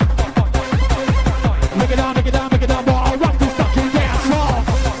 Make it down, make it down, make it down. Boy, I'll rock this fucking dance floor.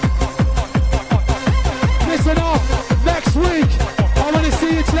 Listen up. Next week, I want to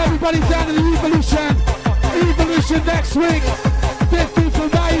see it to everybody down in the Evolution. Evolution next week, 15th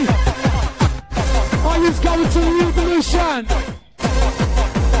of May. Are you going to the Evolution?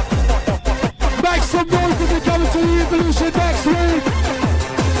 Make some noise if you're going to the Evolution next week.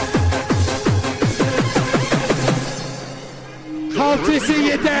 Hope to see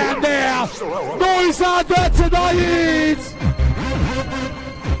you down there. Noise out there tonight.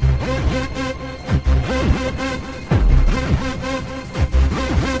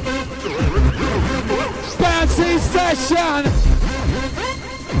 Bouncy session.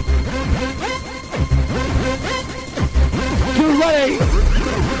 You ready?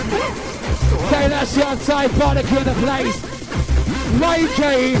 Okay, that's the outside particle in the place.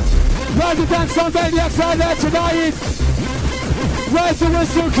 Reiki. Ride the dance on the outside there tonight. Where's the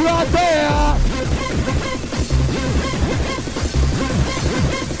whistle crowd there?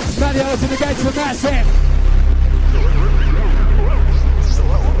 Manuel to the gates of massive.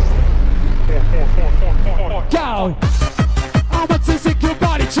 Go! I'm a sick your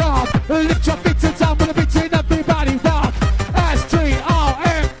body jump. Lift your feet to top with a beat in everybody rock.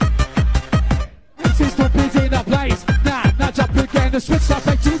 S-T-O-M. It's still busy in the place. Now jump again. The switch up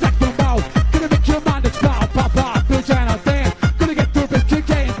and you like the mouth. Gonna make your mind explode. Pop up, bitch, and I'm there. Gonna get through this kick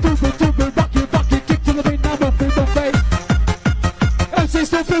in. Stupid, rock you, kick to the beat. Now move through the face. MC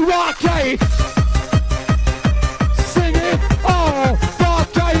Stupid Rocky. Sing it. Oh,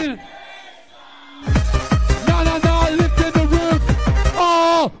 fucking. Lifting the roof.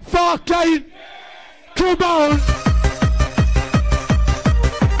 Oh, fucking. Come on.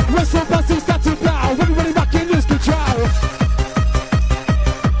 Whistle busting, start to blow. When you're rocking, lose control.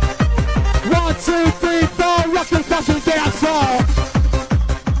 1, 2, 3, 4. Rock the fucking dance floor.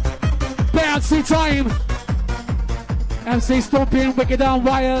 Bouncy time. MC Stompin, Wicked and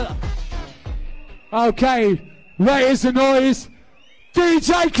Wild. Okay, raise the noise.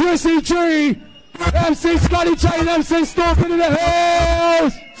 DJ Chrissy G. MC Scotty J and MC Stompin in the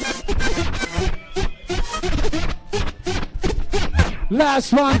house.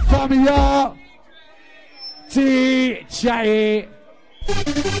 Last one from your DJ.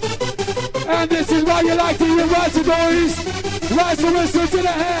 And this is why you like to hear Rise the Noise. Rise the Whistle to the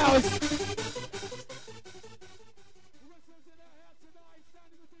house.